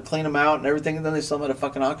out, and clean them out and everything, and then they sell them at a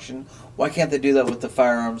fucking auction. Why can't they do that with the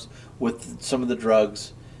firearms, with some of the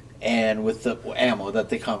drugs, and with the ammo that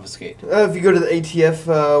they confiscate? If you go to the ATF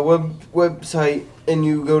website and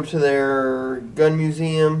you go to their gun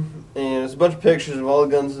museum, and there's a bunch of pictures of all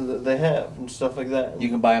the guns that they have and stuff like that. You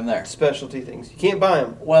can buy them there. Specialty things. You can't buy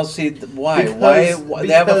them. Well, see, why? Why?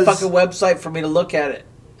 They have a fucking website for me to look at it.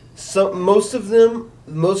 Most of the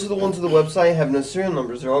ones on the website have no serial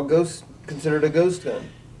numbers. They're all considered a ghost gun.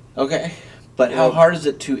 Okay, but how hard is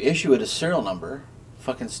it to issue it a serial number?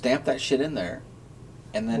 Fucking stamp that shit in there,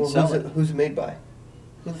 and then sell it. Who's it made by?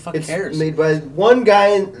 Who the fuck cares? It's made by one guy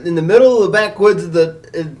in the middle of the backwoods of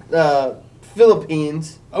the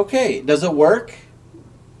Philippines. Okay, does it work?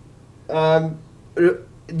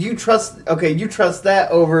 You trust that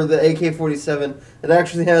over the AK-47 that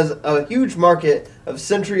actually has a huge market of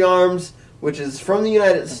Century Arms, which is from the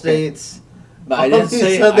United States. But I didn't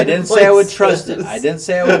say I would trust it. I didn't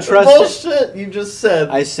say I would trust it. Bullshit! You just said.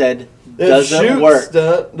 I said doesn't work.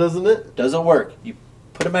 Doesn't it? Doesn't work. You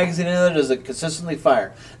put a magazine in there. Does it consistently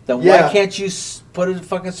fire? Then why can't you put a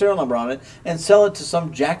fucking serial number on it and sell it to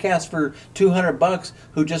some jackass for $200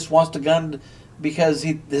 who just wants the gun because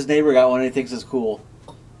his neighbor got one and he thinks it's cool?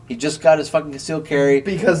 He just got his fucking concealed carry.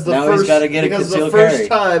 Because he's got to get a concealed carry. Because the first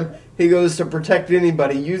time he goes to protect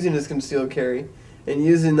anybody using his concealed carry and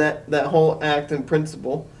using that whole act and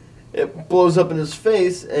principle, it blows up in his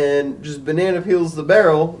face and just banana peels the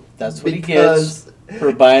barrel. That's what he gets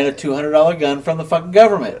for buying a $200 gun from the fucking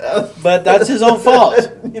government. But that's his own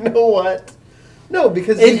fault. You know what? No,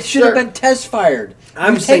 because it should have been test fired.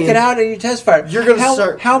 You take it out and you test fire. You're going to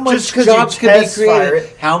start. How much jobs could be created?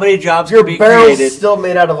 How many jobs could be created? Your barrel's still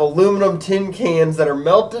made out of aluminum tin cans that are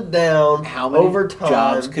melted down over time. How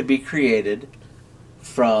many jobs could be created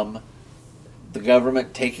from the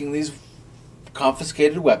government taking these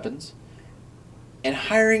confiscated weapons and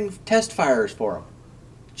hiring test firers for them?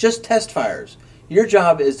 Just test firers. Your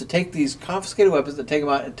job is to take these confiscated weapons and take them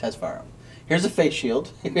out and test fire them. Here's a face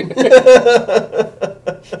shield.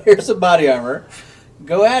 Here's some body armor.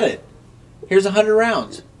 Go at it. Here's 100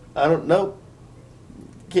 rounds. I don't know.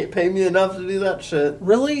 Can't pay me enough to do that shit.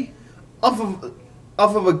 Really? Off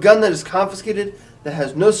of a gun that is confiscated, that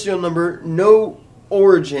has no serial number, no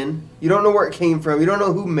origin. You don't know where it came from. You don't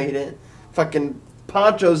know who made it. Fucking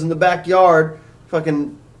ponchos in the backyard.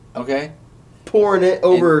 Fucking pouring it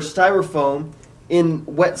over styrofoam in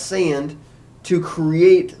wet sand to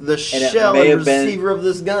create the shell and receiver of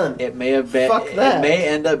this gun. It may have been. Fuck that. It may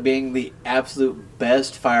end up being the absolute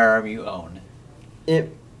best firearm you own.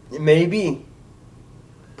 It may be.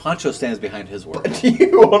 Poncho stands behind his word. But do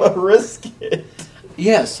you want to risk it?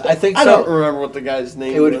 Yes, I think so. I don't remember what the guy's name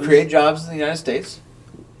was. It would create jobs in the United States.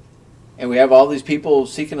 And we have all these people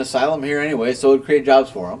seeking asylum here anyway, so it would create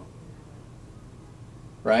jobs for them.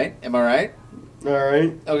 Right? Am I right? All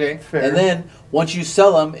right. Okay. Fair. And then, once you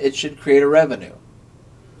sell them, it should create a revenue.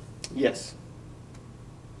 Yes.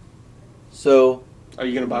 So... Are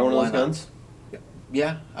you going to buy one of those guns?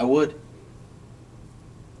 Yeah, I would.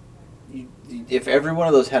 If every one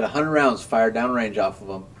of those had 100 rounds fired downrange off of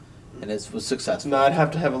them, and it was successful. No, I'd have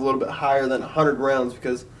to have a little bit higher than 100 rounds,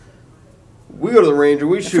 because we go to the range and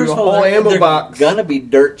we shoot a whole ammo box. They're going to be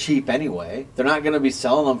dirt cheap anyway. They're not going to be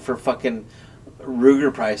selling them for fucking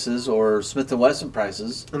Ruger prices or Smith & Wesson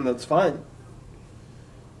prices. And that's fine.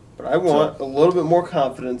 But I want a little bit more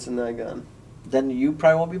confidence in that gun. Then you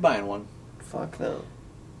probably won't be buying one. Fuck no.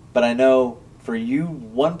 But I know for you,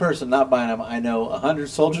 one person not buying them, I know 100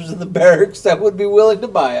 soldiers in the barracks that would be willing to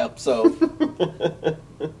buy them. So,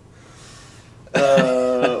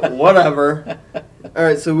 whatever. All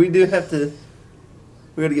right, so we do have to.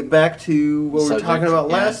 We got to get back to what we were talking about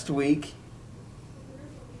last week.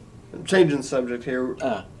 I'm changing the subject here.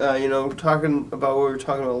 Talking about what we were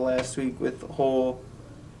talking about last week with the whole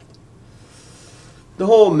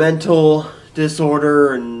mental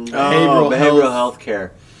disorder and behavioral health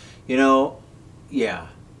care. Yeah.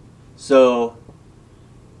 So,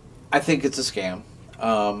 I think it's a scam.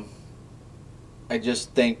 I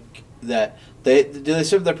just think that do they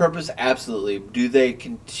serve their purpose? Absolutely. Do they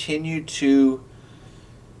continue to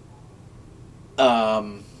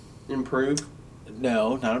improve?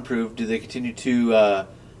 No, not improve. Do they continue to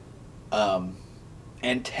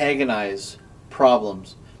antagonize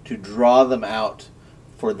problems to draw them out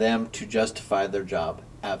for them to justify their job?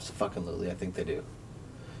 Absolutely, I think they do.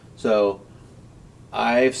 So,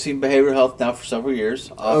 I've seen behavioral health now for several years.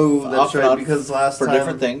 That's right, because last time... For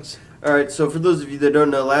different things. All right, so for those of you that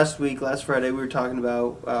don't know, last Friday, we were talking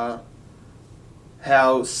about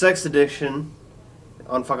how sex addiction...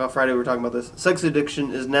 On Fuck Off Friday, we were talking about this. Sex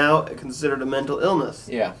addiction is now considered a mental illness.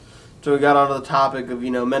 Yeah. So we got onto the topic of,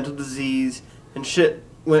 mental disease, and shit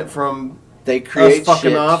went from us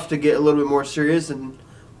fucking off to get a little bit more serious, and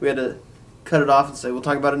we had to cut it off and say, we'll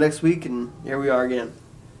talk about it next week, and here we are again.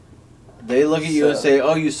 They look at you and say,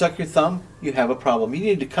 oh, you suck your thumb? You have a problem. You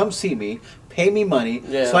need to come see me, pay me money,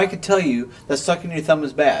 so I can tell you that sucking your thumb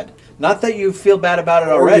is bad. Not that you feel bad about it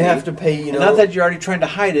already. Or you have to pay, not that you're already trying to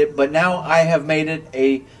hide it, but now I have made it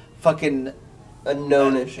a fucking... A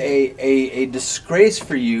known issue. A disgrace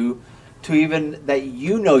for you to even... That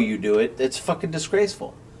you know you do it. It's fucking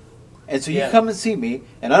disgraceful. And so you come and see me,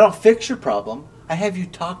 and I don't fix your problem. I have you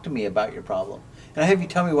talk to me about your problem. And I have you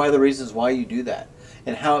tell me the reasons why you do that.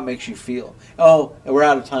 And how it makes you feel. Oh, and we're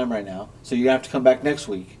out of time right now, so you're going to have to come back next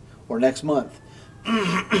week or next month.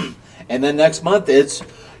 And then next month it's,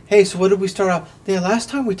 Hey, so what did we start off? Yeah, last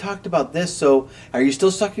time we talked about this, so are you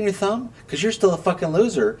still sucking your thumb? Because you're still a fucking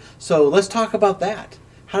loser. So let's talk about that.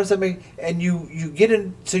 How does that make... And you get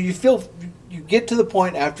in... So you feel... You get to the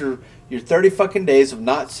point after your 30 fucking days of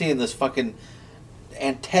not seeing this fucking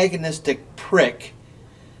antagonistic prick,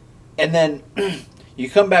 and then you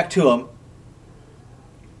come back to him,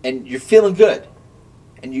 and you're feeling good.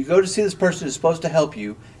 And you go to see this person who's supposed to help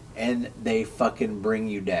you, and they fucking bring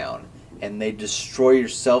you down. And they destroy your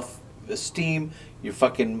self-esteem, your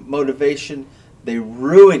fucking motivation. They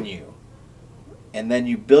ruin you. And then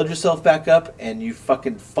you build yourself back up, and you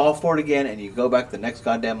fucking fall for it again, and you go back the next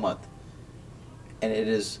goddamn month. And it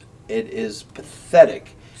is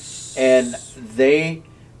pathetic. And they,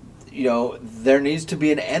 there needs to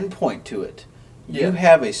be an end point to it. Yeah. You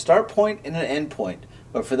have a start point and an end point.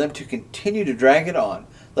 But for them to continue to drag it on,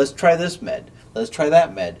 let's try this med, let's try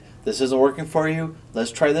that med. This isn't working for you.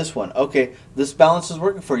 Let's try this one. Okay, this balance is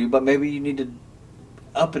working for you, but maybe you need to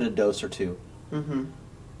up it a dose or two. Mm-hmm.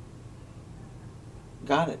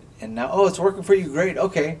 Got it. And now, it's working for you. Great.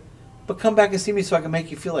 Okay, but come back and see me so I can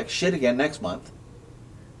make you feel like shit again next month.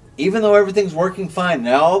 Even though everything's working fine,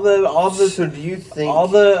 now all the So do you think all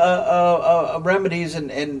the remedies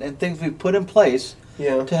and things we've put in place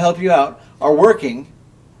to help you out are working?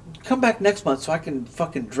 Come back next month so I can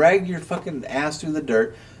fucking drag your fucking ass through the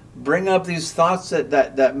dirt. Bring up these thoughts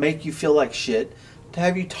that make you feel like shit, to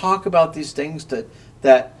have you talk about these things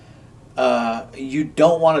that you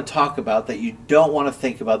don't want to talk about, that you don't want to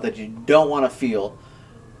think about, that you don't want to feel,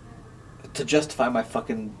 to justify my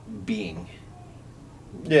fucking being.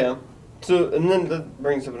 Yeah. So, and then that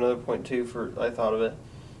brings up another point too. I thought of it,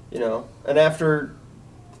 and after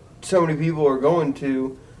so many people are going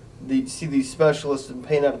to see these specialists and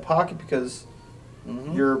paying out of pocket because.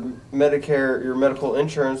 Mm-hmm. Your Medicare, your medical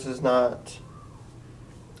insurance is not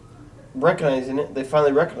recognizing it. They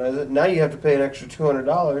finally recognize it. Now you have to pay an extra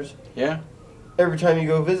 $200. Yeah. Every time you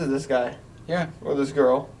go visit this guy. Yeah. Or this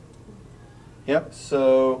girl. Yep.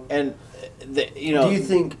 So. And do you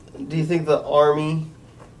think the Army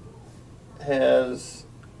has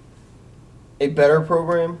a better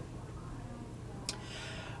program?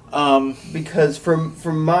 Because from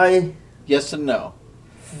my yes and no.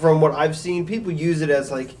 From what I've seen, people use it as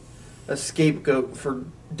like a scapegoat for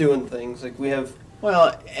doing things. Like we have.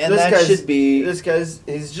 Well, and that should be.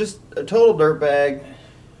 He's just a total dirtbag,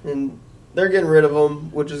 and they're getting rid of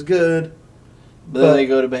him, which is good. But then they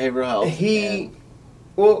go to behavioral health.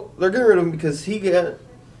 They're getting rid of him because this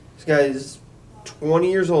guy's 20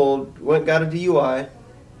 years old, got a DUI,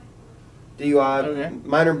 okay.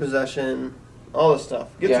 Minor possession, all this stuff.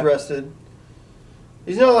 Gets arrested.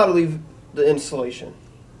 He's not allowed to leave the installation.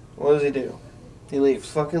 What does he do? He leaves.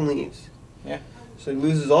 Fucking leaves. Yeah. So he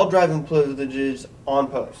loses all driving privileges on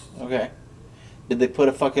post. Okay. Did they put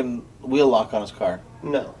a fucking wheel lock on his car?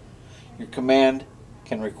 No. Your command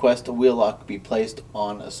can request a wheel lock be placed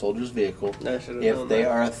on a soldier's vehicle if they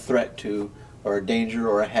are a threat to, or a danger,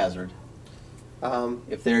 or a hazard.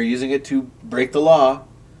 If they're using it to break the law,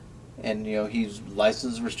 and he's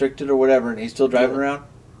license restricted or whatever, and he's still driving around,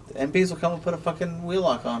 the MPs will come and put a fucking wheel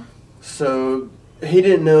lock on. So he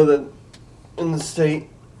didn't know that in the state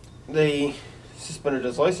they suspended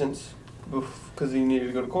his license because he needed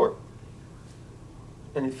to go to court,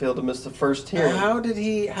 and he failed to miss the first hearing. How did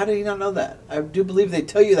he not know that? I do believe they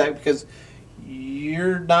tell you that because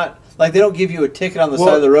you're not they don't give you a ticket on the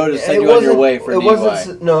side of the road and send you on your way for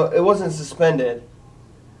DUI. It wasn't suspended,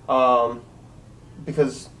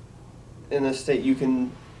 because in this state you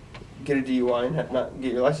can get a DUI and not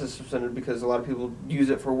get your license suspended because a lot of people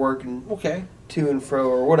use it for work and to and fro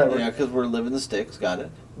or whatever. Yeah, because we're living the sticks. Got it.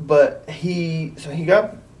 But he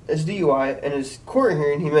got his DUI and his court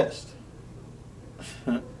hearing he missed.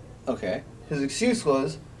 Okay. His excuse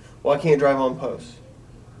was, "Well, I can't drive on post."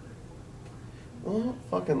 Well,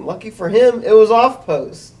 fucking lucky for him, it was off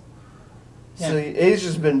post. Yeah. So he's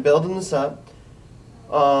just been building this up.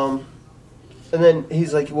 And then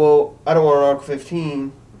he's like, "Well, I don't want an Article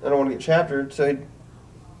 15. I don't want to get chaptered." So he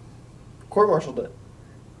court-martialed it.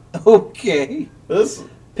 Okay.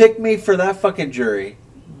 Pick me for that fucking jury.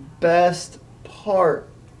 Best part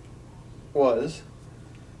was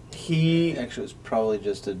he... Actually, it was probably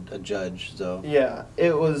just a judge, so... Yeah,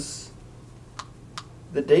 it was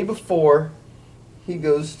the day before he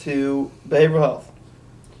goes to behavioral health.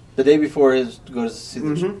 The day before he goes to see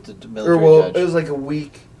the military judge. It was like a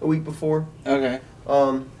week before. Okay.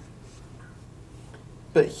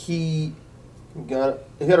 But he got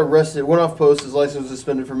arrested, went off post, his license was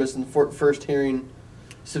suspended for missing the first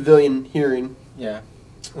civilian hearing. Yeah.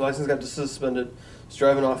 The license got suspended. Was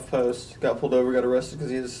driving off post, got pulled over, got arrested because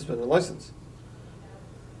he had a suspended license.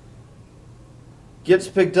 Gets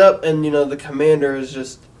picked up, and the commander is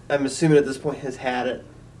just, I'm assuming at this point, has had it.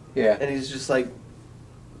 Yeah. And he's just like,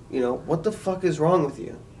 what the fuck is wrong with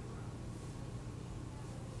you?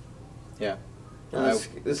 Yeah. And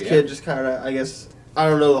this kid just kind of, I guess, I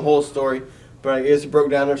don't know the whole story, but I guess he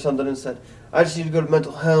broke down or something and said, I just need to go to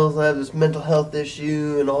mental health, I have this mental health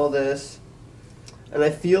issue and all this. And I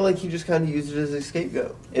feel like he just kind of used it as a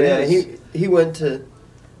scapegoat. He went to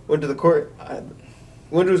the court,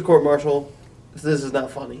 went to his court martial. This is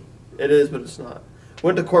not funny. It is, but it's not.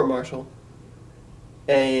 Went to court martial.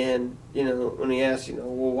 And, when he asked,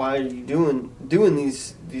 well, why are you doing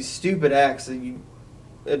these stupid acts that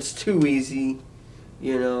it's too easy.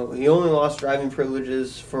 He only lost driving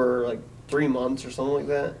privileges for like 3 months or something like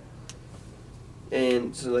that.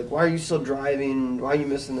 And so like, why are you still driving? Why are you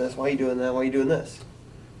missing this? Why are you doing that? Why are you doing this?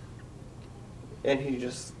 And he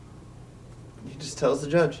just tells the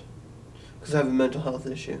judge, because I have a mental health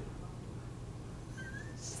issue.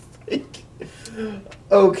 Like,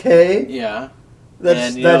 okay. Yeah.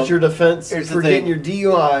 That's your defense for getting your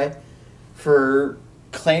DUI, for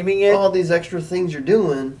claiming it, all these extra things you're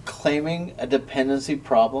doing. Claiming a dependency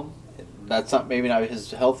problem. That's maybe not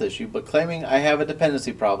his health issue, but claiming I have a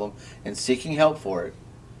dependency problem and seeking help for it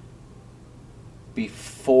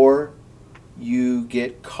before you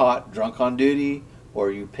get caught drunk on duty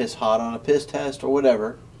or you piss hot on a piss test or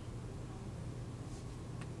whatever.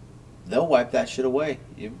 They'll wipe that shit away.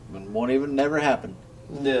 It won't even never happen.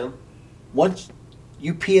 Yeah. Once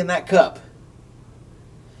you pee in that cup,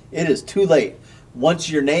 it is too late. Once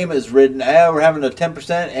your name is written, we're having a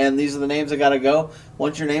 10% and these are the names that gotta go.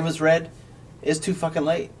 Once your name is read, it's too fucking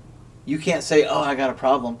late. You can't say, oh, I got a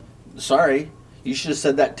problem. Sorry. You should have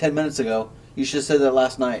said that 10 minutes ago. You should have said that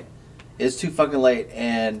last night. It's too fucking late.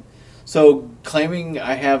 And so claiming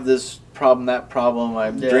I have this problem, that problem,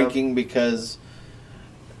 I'm drinking because,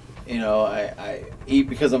 I eat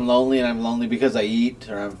because I'm lonely and I'm lonely because I eat,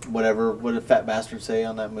 or I'm whatever. What did Fat Bastard say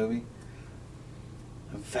on that movie?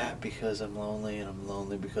 I'm fat because I'm lonely and I'm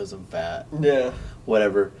lonely because I'm fat. Yeah.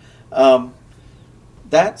 Whatever.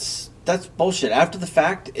 That's bullshit. After the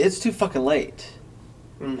fact, it's too fucking late.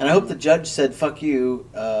 Mm-hmm. And I hope the judge said, fuck you,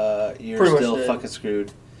 you're pretty still fucking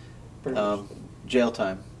screwed. Jail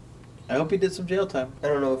time. I hope he did some jail time. I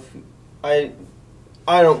don't know if...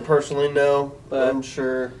 I don't personally know, but I'm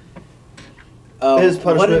sure his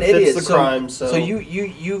punishment fits the crime. So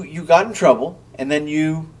you got in trouble, and then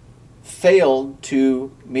you failed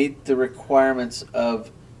to meet the requirements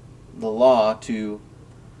of the law to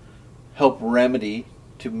help remedy,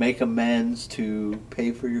 to make amends, to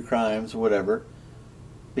pay for your crimes or whatever,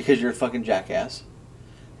 because you're a fucking jackass.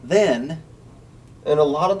 Then... And a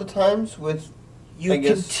lot of the times with... You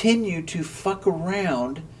continue to fuck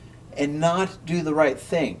around and not do the right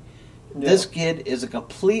thing. Yeah. This kid is a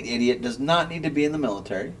complete idiot, does not need to be in the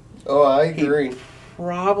military. Oh, I agree. He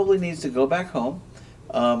probably needs to go back home,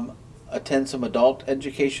 attend some adult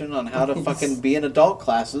education on how to fucking be in adult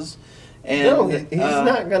classes. And, no, he's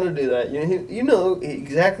not going to do that. You know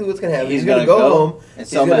exactly what's going to happen. He's going to go home,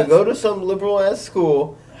 he's going to go to some liberal-ass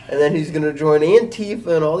school, and then he's going to join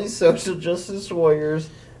Antifa and all these social justice warriors,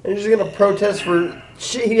 and he's going to protest for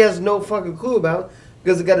shit he has no fucking clue about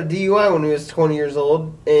because he got a DUI when he was 20 years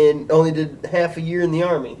old and only did half a year in the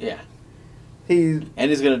Army. Yeah. And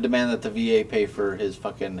he's going to demand that the VA pay for his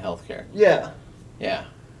fucking health care. Yeah. Yeah.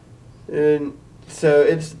 And so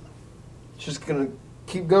it's just going to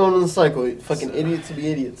keep going in the cycle. Fucking idiots to be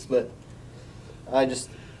idiots, but I just...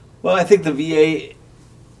 Well, I think the VA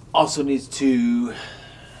also needs to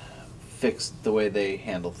fix the way they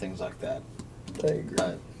handle things like that. I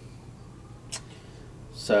agree.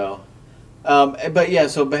 So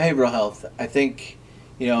behavioral health. I think,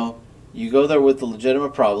 you go there with a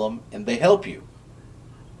legitimate problem, and they help you.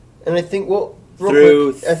 And I think,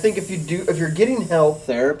 I think if you're getting help,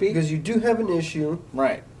 therapy, because you do have an issue,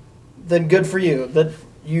 right? Then good for you.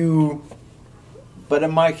 But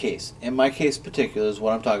in my case particular is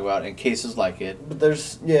what I'm talking about. In cases like it, but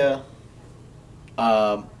there's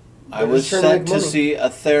I was sent to see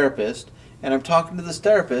a therapist, and I'm talking to this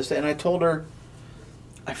therapist, and I told her,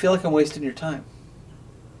 I feel like I'm wasting your time.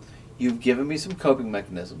 You've given me some coping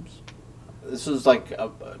mechanisms. This was like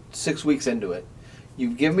 6 weeks into it.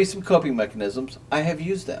 You've given me some coping mechanisms. I have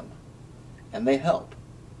used them, and they help.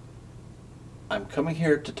 I'm coming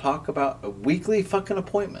here to talk about weekly fucking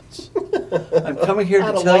appointments. I'm coming here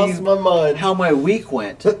to tell you how my week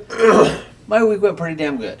went. My week went pretty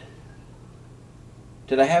damn good.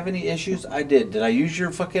 Did I have any issues? I did. Did I use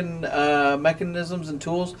your fucking mechanisms and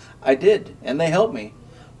tools? I did, and they helped me.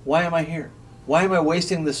 Why am I here? Why am I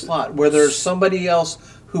wasting this slot where there's somebody else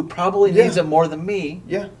who probably needs it more than me?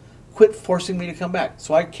 Yeah. quit forcing me to come back.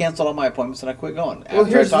 So I canceled all my appointments and I quit going. Well,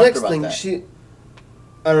 here's the next thing.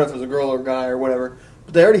 I don't know if it was a girl or a guy or whatever,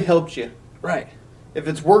 but they already helped you. Right. If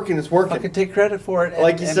it's working, it's working. Fucking take credit for it.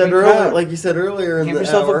 Like you said earlier, give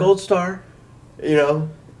yourself a gold star. You know,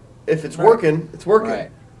 if it's working, it's working.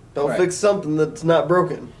 Right. Don't fix something that's not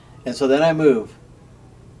broken. And so then I move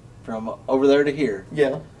from over there to here.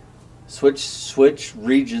 Yeah. Switch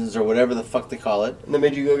regions or whatever the fuck they call it. And they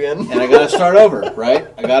made you go again. And I got to start over, right?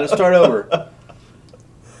 I got to start over.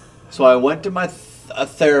 So I went to a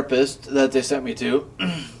therapist that they sent me to,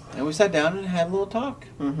 and we sat down and had a little talk.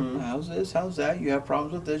 Mm-hmm. How's this? How's that? You have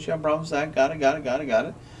problems with this? You have problems with that? Got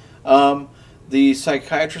it. The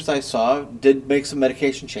psychiatrist I saw did make some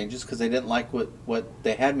medication changes because they didn't like what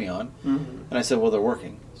they had me on. Mm-hmm. And I said, well, they're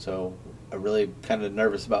working. So I'm really kind of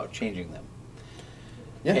nervous about changing them.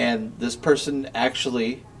 Yeah. And this person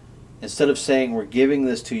actually, instead of saying we're giving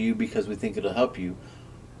this to you because we think it'll help you,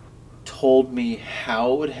 told me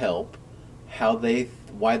how it would help,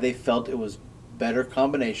 why they felt it was better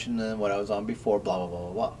combination than what I was on before, blah, blah,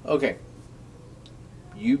 blah, blah, blah. Okay.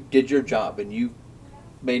 You did your job and you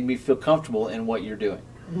made me feel comfortable in what you're doing.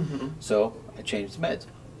 Mm-hmm. So I changed the meds.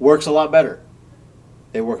 Works a lot better.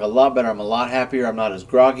 They work a lot better. I'm a lot happier. I'm not as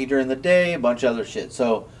groggy during the day, a bunch of other shit.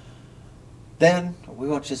 So then we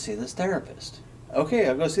want you to see this therapist. Okay,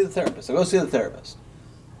 I'll go see the therapist.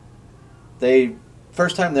 They,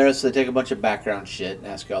 first time there, so they take a bunch of background shit and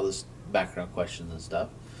ask you all this background questions and stuff.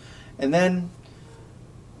 And then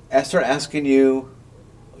I start asking you,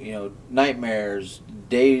 nightmares,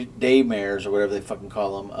 daymares, or whatever they fucking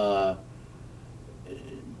call them,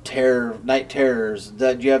 night terrors,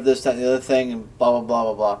 that you have this, that, and the other thing, and blah, blah, blah,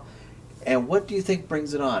 blah, blah. And what do you think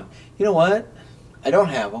brings it on? You know what? I don't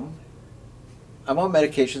have them. I'm on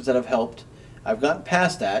medications that have helped. I've gotten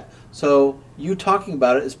past that. So you talking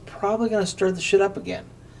about it is probably going to stir the shit up again.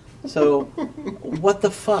 So what the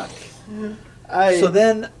fuck? So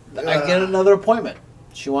then I get another appointment.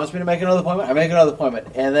 She wants me to make another appointment. I make another appointment.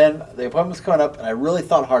 And then the appointment's coming up, and I really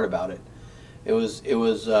thought hard about it. I was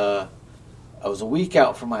a week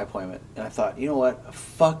out from my appointment, and I thought, you know what?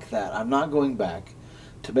 Fuck that. I'm not going back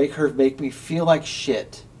to make me feel like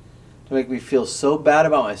shit. To make me feel so bad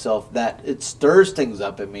about myself that it stirs things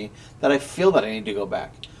up in me that I feel that I need to go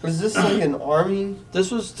back. Was this like an army?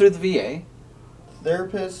 This was through the VA.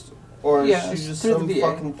 Therapist? Or is she just some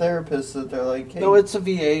fucking therapist that they're like, hey? No, it's a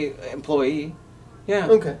VA employee. Yeah.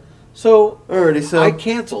 Okay. So, alrighty, so I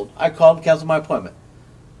called and canceled my appointment.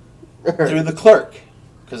 Through the clerk.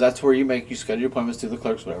 Because that's where you schedule your appointments through the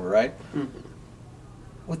clerks, whatever, right? Mm-hmm.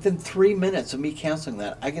 Within 3 minutes of me canceling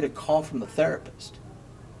that, I get a call from the therapist.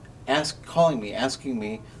 Calling me, asking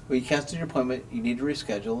me, well, you canceled your appointment, you need to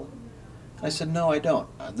reschedule. I said, no, I don't.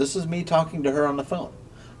 This is me talking to her on the phone.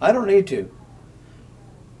 I don't need to.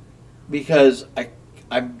 Because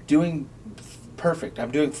I'm doing perfect.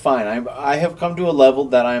 I'm doing fine. I have come to a level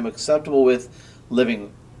that I am acceptable with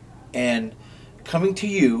living. And coming to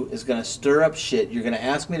you is going to stir up shit. You're going to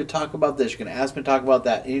ask me to talk about this. You're going to ask me to talk about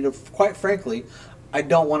that. And quite frankly, I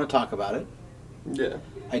don't want to talk about it. Yeah.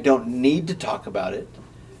 I don't need to talk about it.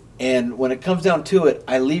 And when it comes down to it,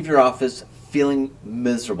 I leave your office feeling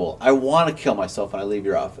miserable. I want to kill myself when I leave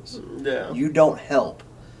your office. Yeah. You don't help.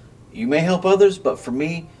 You may help others, but for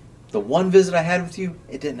me, the one visit I had with you,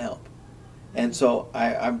 it didn't help. And so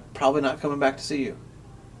I'm probably not coming back to see you.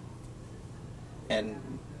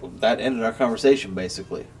 And that ended our conversation,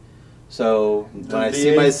 basically. So when I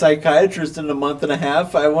see my psychiatrist in a month and a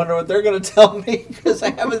half, I wonder what they're going to tell me because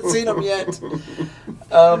I haven't seen them yet.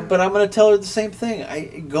 But I'm going to tell her the same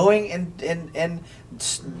thing. Going and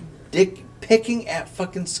picking at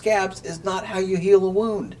fucking scabs is not how you heal a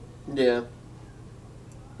wound. Yeah.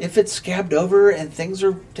 If it's scabbed over and things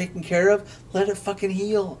are taken care of, let it fucking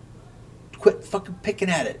heal. Quit fucking picking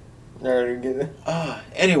at it.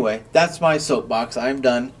 Anyway, that's my soapbox. I'm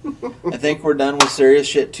done. I think we're done with Serious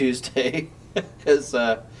Shit Tuesday. Because,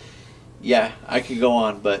 I could go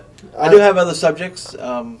on, but I do have other subjects.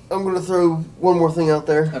 I'm going to throw one more thing out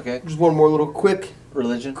there. Okay. Just one more little quick...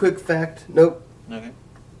 Religion? Quick fact. Nope. Okay.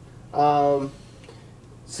 So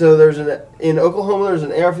in Oklahoma, there's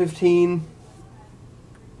an AR-15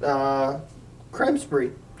 crime spree.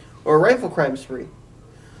 Or rifle crime spree.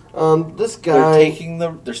 This guy...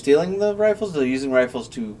 They're stealing the rifles? They're using rifles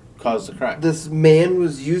to cause the crime? This man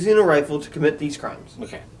was using a rifle to commit these crimes.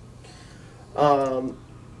 Okay.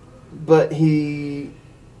 But he...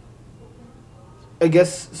 I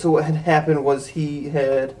guess, so what had happened was he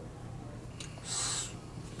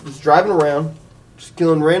was driving around, just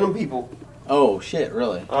killing random people. Oh, shit,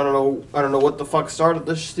 really? I don't know what the fuck started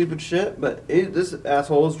this stupid shit, but this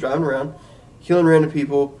asshole was driving around, killing random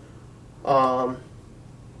people,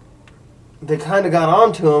 They kind of got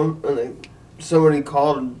onto him, and somebody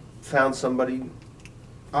called and found somebody,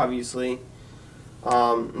 obviously.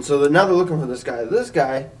 And so now they're looking for this guy. This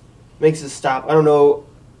guy makes a stop. I don't know.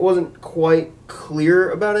 It wasn't quite clear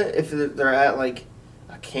about it, if they're at, like,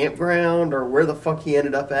 a campground or where the fuck he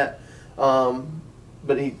ended up at.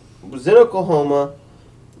 But he was in Oklahoma,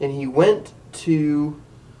 and he runs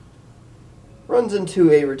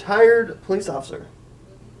into a retired police officer.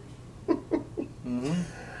 Mm-hmm.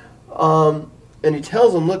 And he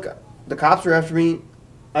tells him, look, the cops are after me.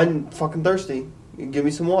 I'm fucking thirsty. You can give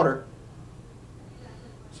me some water.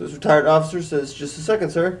 So this retired officer says, just a second,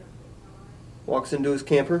 sir. Walks into his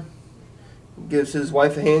camper, gives his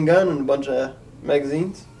wife a handgun and a bunch of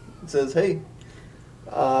magazines, and says, hey,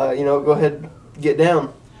 go ahead, get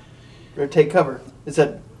down, or take cover. It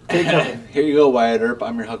said, take cover. Here you go, Wyatt Earp.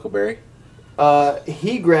 I'm your Huckleberry.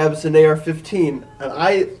 He grabs an AR-15, and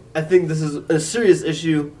I think this is a serious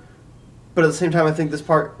issue, but at the same time, I think this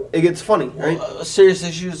part, it gets funny, right? Well, serious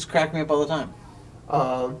issues crack me up all the time.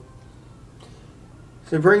 So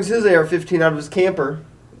he brings his AR-15 out of his camper,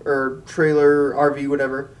 or trailer, RV,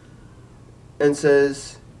 whatever, and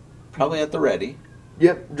says... Probably at the ready.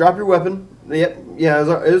 Yep, drop your weapon. Yep, yeah, it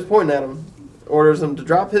was pointing at him. Orders him to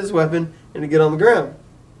drop his weapon and to get on the ground.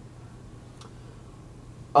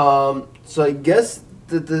 So I guess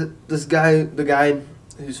that the guy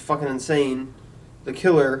who's fucking insane, the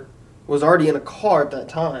killer, was already in a car at that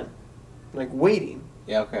time, like waiting.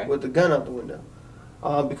 Yeah, okay. With the gun out the window.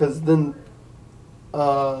 Because then,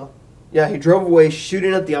 he drove away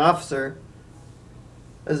shooting at the officer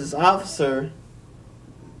as this officer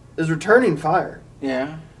is returning fire.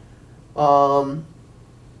 Yeah. And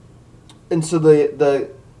so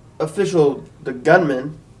the official, the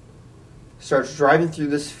gunman, starts driving through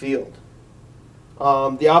this field.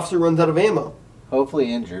 The officer runs out of ammo.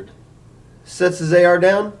 Hopefully injured. Sets his AR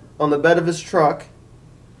down on the bed of his truck.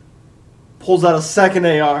 Pulls out a second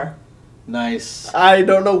AR. Nice. I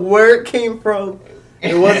don't know where it came from.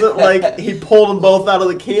 It wasn't like he pulled them both out of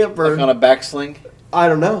the camper. Like on a backsling? I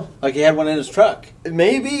don't know. Like he had one in his truck?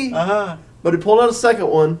 Maybe. Uh-huh. But he pulled out a second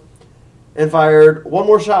one and fired one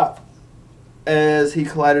more shot as he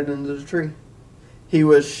collided into the tree. He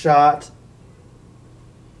was shot.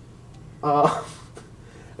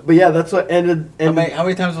 But yeah, that's what ended. How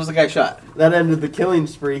many times was the guy shot? That ended the killing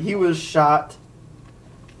spree. He was shot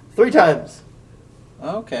 3 times.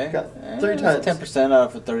 Okay. Got 3 times. 10% out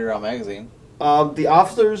of a 30-round magazine. The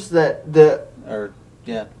officers the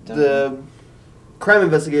crime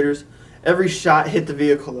investigators, every shot hit the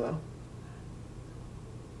vehicle though.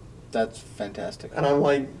 That's fantastic. And I'm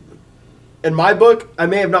like, in my book, I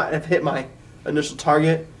may have not have hit my initial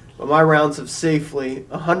target, but my rounds have safely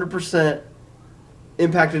 100%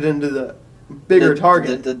 impacted into the bigger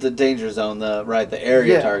target. The danger zone, the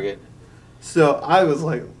area target. So I was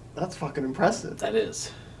like, that's fucking impressive. That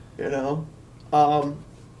is. You know?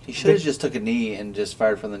 He should have just took a knee and just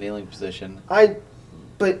fired from the kneeling position.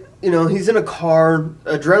 But, he's in a car.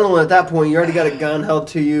 Adrenaline at that point, you already got a gun held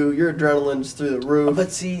to you. Your adrenaline's through the roof.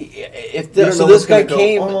 But see, this guy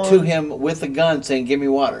came to him with a gun saying, give me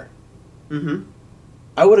water. Mm-hmm.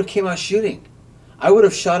 I would have came out shooting. I would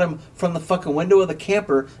have shot him from the fucking window of the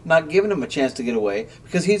camper, not giving him a chance to get away,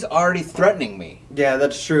 because he's already threatening me. Yeah,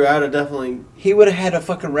 that's true. I would have definitely... He would have had a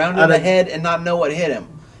fucking round in the head and not know what hit him.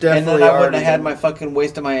 Definitely. And then I wouldn't have had my fucking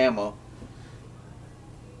waste of my ammo.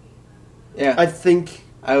 Yeah. I think...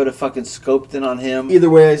 I would have fucking scoped in on him. Either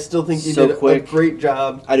way, I still think he did a great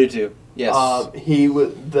job. I do too. Yes. He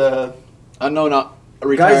was the... Unknown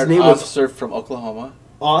retired officer from Oklahoma.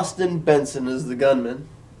 Austin Benson is the gunman.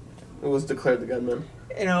 It was declared the gunman.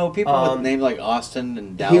 People with names like Austin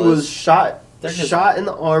and Dallas. He was shot in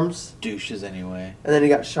the arms. Douches anyway. And then he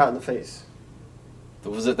got shot in the face.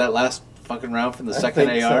 Was it that last fucking round from the second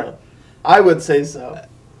AR? So. I would say so.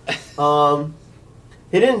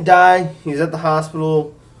 He didn't die. He's at the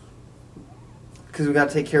hospital because we got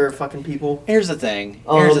to take care of fucking people. Here's the thing.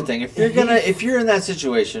 If you're in that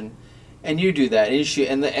situation and you do that and you shoot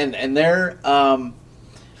and they're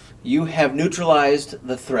you have neutralized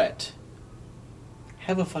the threat.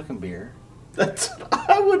 Have a fucking beer. That's what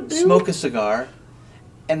I would do. Smoke a cigar,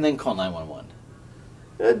 and then call 911.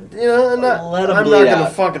 I'm not going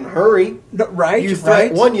to fucking hurry. No, right? You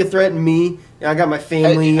threatened me. I got my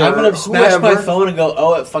family. I'm going to smash my phone and go,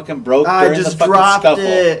 oh, it fucking broke during the fucking scuffle.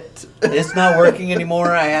 It. It's not working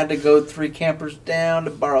anymore. I had to go 3 campers down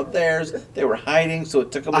to borrow theirs. They were hiding, so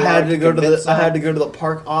it took a while. I had to go to the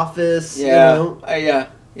park office. Yeah.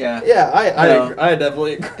 Yeah, I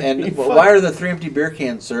definitely agree. And why are the 3 empty beer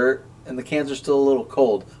cans, sir? And the cans are still a little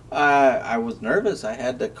cold. I was nervous. I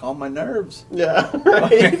had to calm my nerves. Yeah,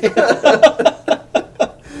 right.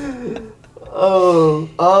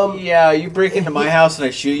 Yeah, you break into my house and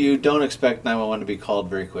I shoot you, don't expect 911 to be called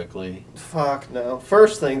very quickly. Fuck no.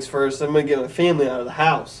 First things first, I'm going to get my family out of the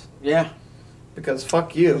house. Yeah. Because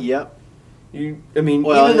fuck you. Yep. Even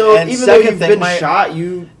though you've been shot,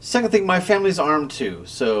 Second thing, my family's armed too,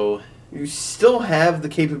 so... You still have the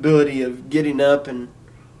capability of getting up and...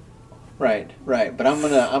 Right. But I'm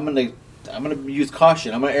gonna use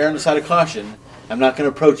caution. I'm gonna err on the side of caution. I'm not gonna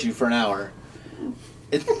approach you for an hour.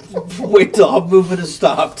 Wait till all movement has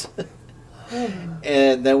stopped,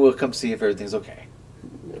 and then we'll come see if everything's okay.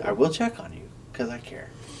 I will check on you because I care.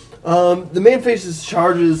 The man faces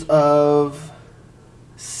charges of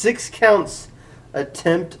 6 counts,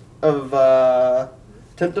 attempt of murder,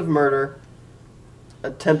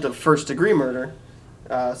 attempt of first-degree murder,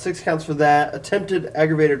 6 counts for that, attempted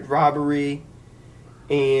aggravated robbery,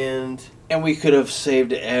 and we could have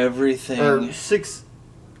saved everything. Or 6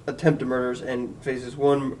 attempted murders and faces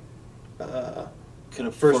 1 could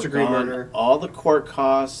have first-degree murder. All the court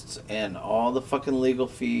costs and all the fucking legal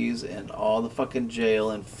fees and all the fucking jail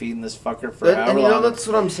and feeding this fucker for however long. That's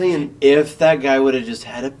what I'm saying. If that guy would have just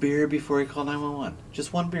had a beer before he called 911,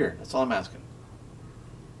 just 1 beer. That's all I'm asking.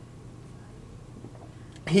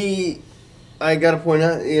 I gotta point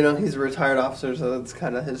out, he's a retired officer, so that's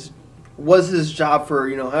kind of his job for,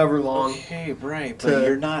 however long. Okay, right,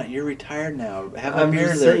 but you're retired now. Have a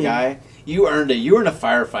beer there, guy. You earned it. You were in a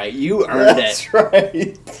firefight. You earned it. That's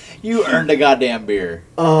right. You earned a goddamn beer.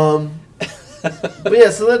 But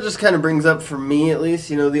yeah, so that just kind of brings up, for me at least,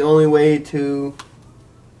 the only way to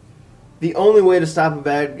stop a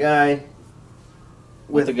bad guy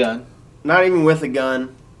with a gun. Not even with a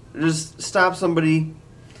gun. Just stop somebody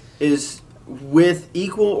is with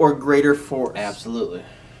equal or greater force. Absolutely.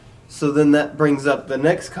 So then that brings up the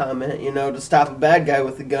next comment, to stop a bad guy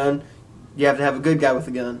with a gun, you have to have a good guy with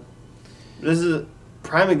a gun. This is a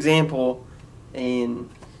prime example, and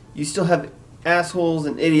you still have assholes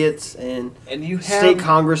and idiots and you have state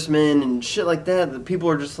congressmen and shit like that. That people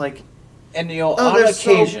are just like, on they're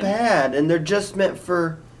occasion, so bad, and they're just meant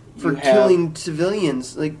for killing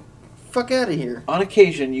civilians. Like, fuck out of here. On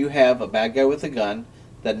occasion, you have a bad guy with a gun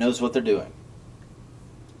that knows what they're doing.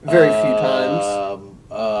 Very few times.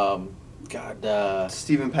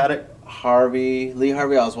 Stephen Paddock. Lee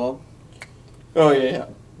Harvey Oswald. Oh, yeah.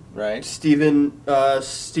 Right. Stephen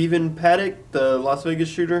Paddock, the Las Vegas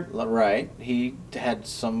shooter. Right. He had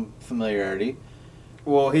some familiarity.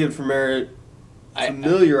 Well, he had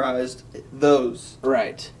familiarized those.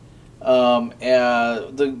 Right.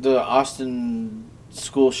 The Austin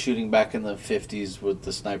school shooting back in the 50s with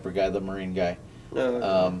the sniper guy, the Marine guy.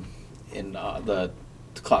 In the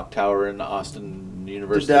clock tower in Austin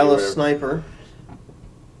University. The Dallas sniper.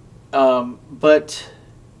 But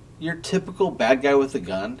your typical bad guy with a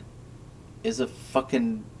gun is a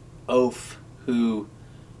fucking oaf who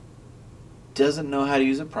doesn't know how to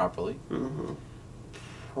use it properly. Mm-hmm.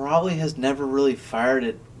 Probably has never really fired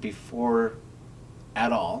it before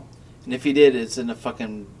at all. And if he did, it's in a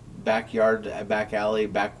fucking backyard, back alley,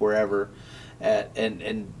 back wherever,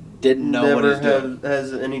 and didn't know what he's doing. Never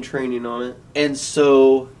has any training on it. And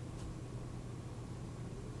so,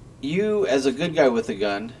 you, as a good guy with a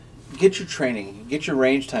gun, get your training, get your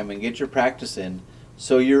range time, and get your practice in,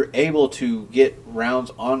 so you're able to get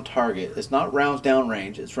rounds on target. It's not rounds down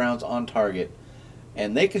range, it's rounds on target.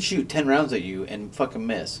 And they can shoot 10 rounds at you and fucking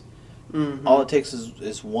miss. Mm-hmm. All it takes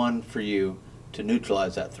is 1 for you to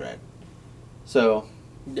neutralize that threat. So,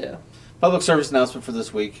 yeah. Public service announcement for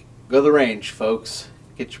this week. Go to the range, folks.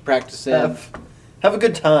 Get your practice in. Have a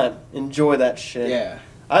good time. Enjoy that shit. Yeah.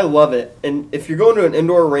 I love it. And if you're going to an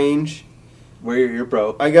indoor range... Where you're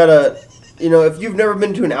broke. I gotta... if you've never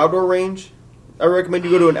been to an outdoor range, I recommend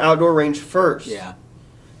you go to an outdoor range first. Yeah.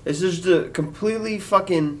 It's just a completely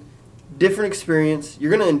fucking different experience.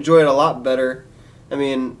 You're gonna enjoy it a lot better. I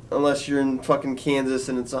mean, unless you're in fucking Kansas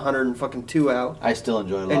and it's 102 out. I still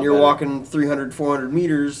enjoy it a lot and you're better. Walking 300, 400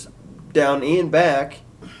 meters down and back,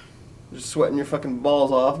 just sweating your fucking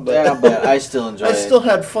balls off. But yeah, but I still enjoy it. I still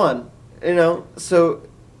had fun, so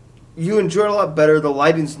you enjoy it a lot better. The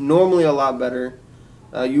lighting's normally a lot better.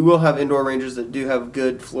 You will have indoor ranges that do have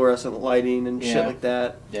good fluorescent lighting and shit like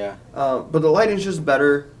that. Yeah. But the lighting's just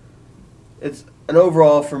better. It's an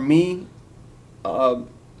overall, for me,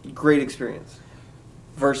 great experience.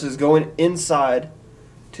 Versus going inside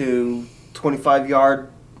to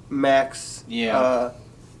 25-yard max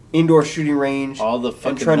indoor shooting range. All the fucking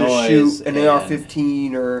and trying noise to shoot an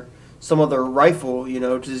AR-15 or some other rifle,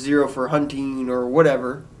 to zero for hunting or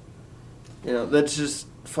whatever. That's just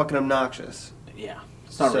fucking obnoxious. Yeah.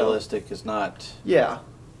 It's not realistic. It's not. Yeah.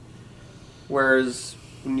 Whereas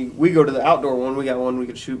when we go to the outdoor one, we got one we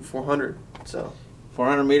could shoot 400. So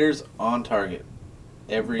 400 meters on target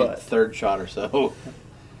every third shot or so.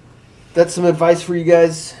 That's some advice for you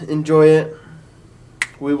guys. Enjoy it.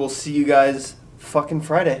 We will see you guys fucking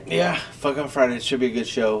Friday. Yeah, fucking Friday. It should be a good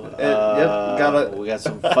show. We got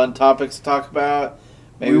some fun topics to talk about.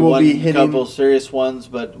 Maybe a couple serious ones,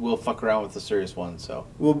 but we'll fuck around with the serious ones. So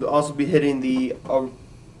we'll also be hitting the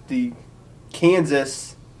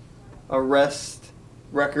Kansas arrest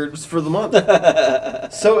records for the month.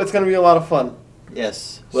 So it's going to be a lot of fun.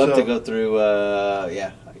 Yes. We'll have to go through,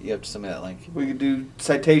 you have to send me that link. We could do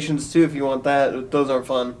citations too if you want that. Those are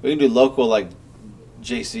fun. We can do local like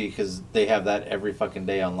JC because they have that every fucking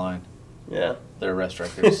day online. Yeah. Their arrest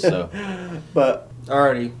records. So, but,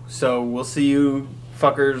 alrighty. So we'll see you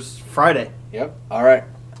fuckers Friday. Yep. All right.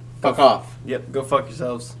 Fuck off. Yep. Go fuck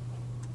yourselves.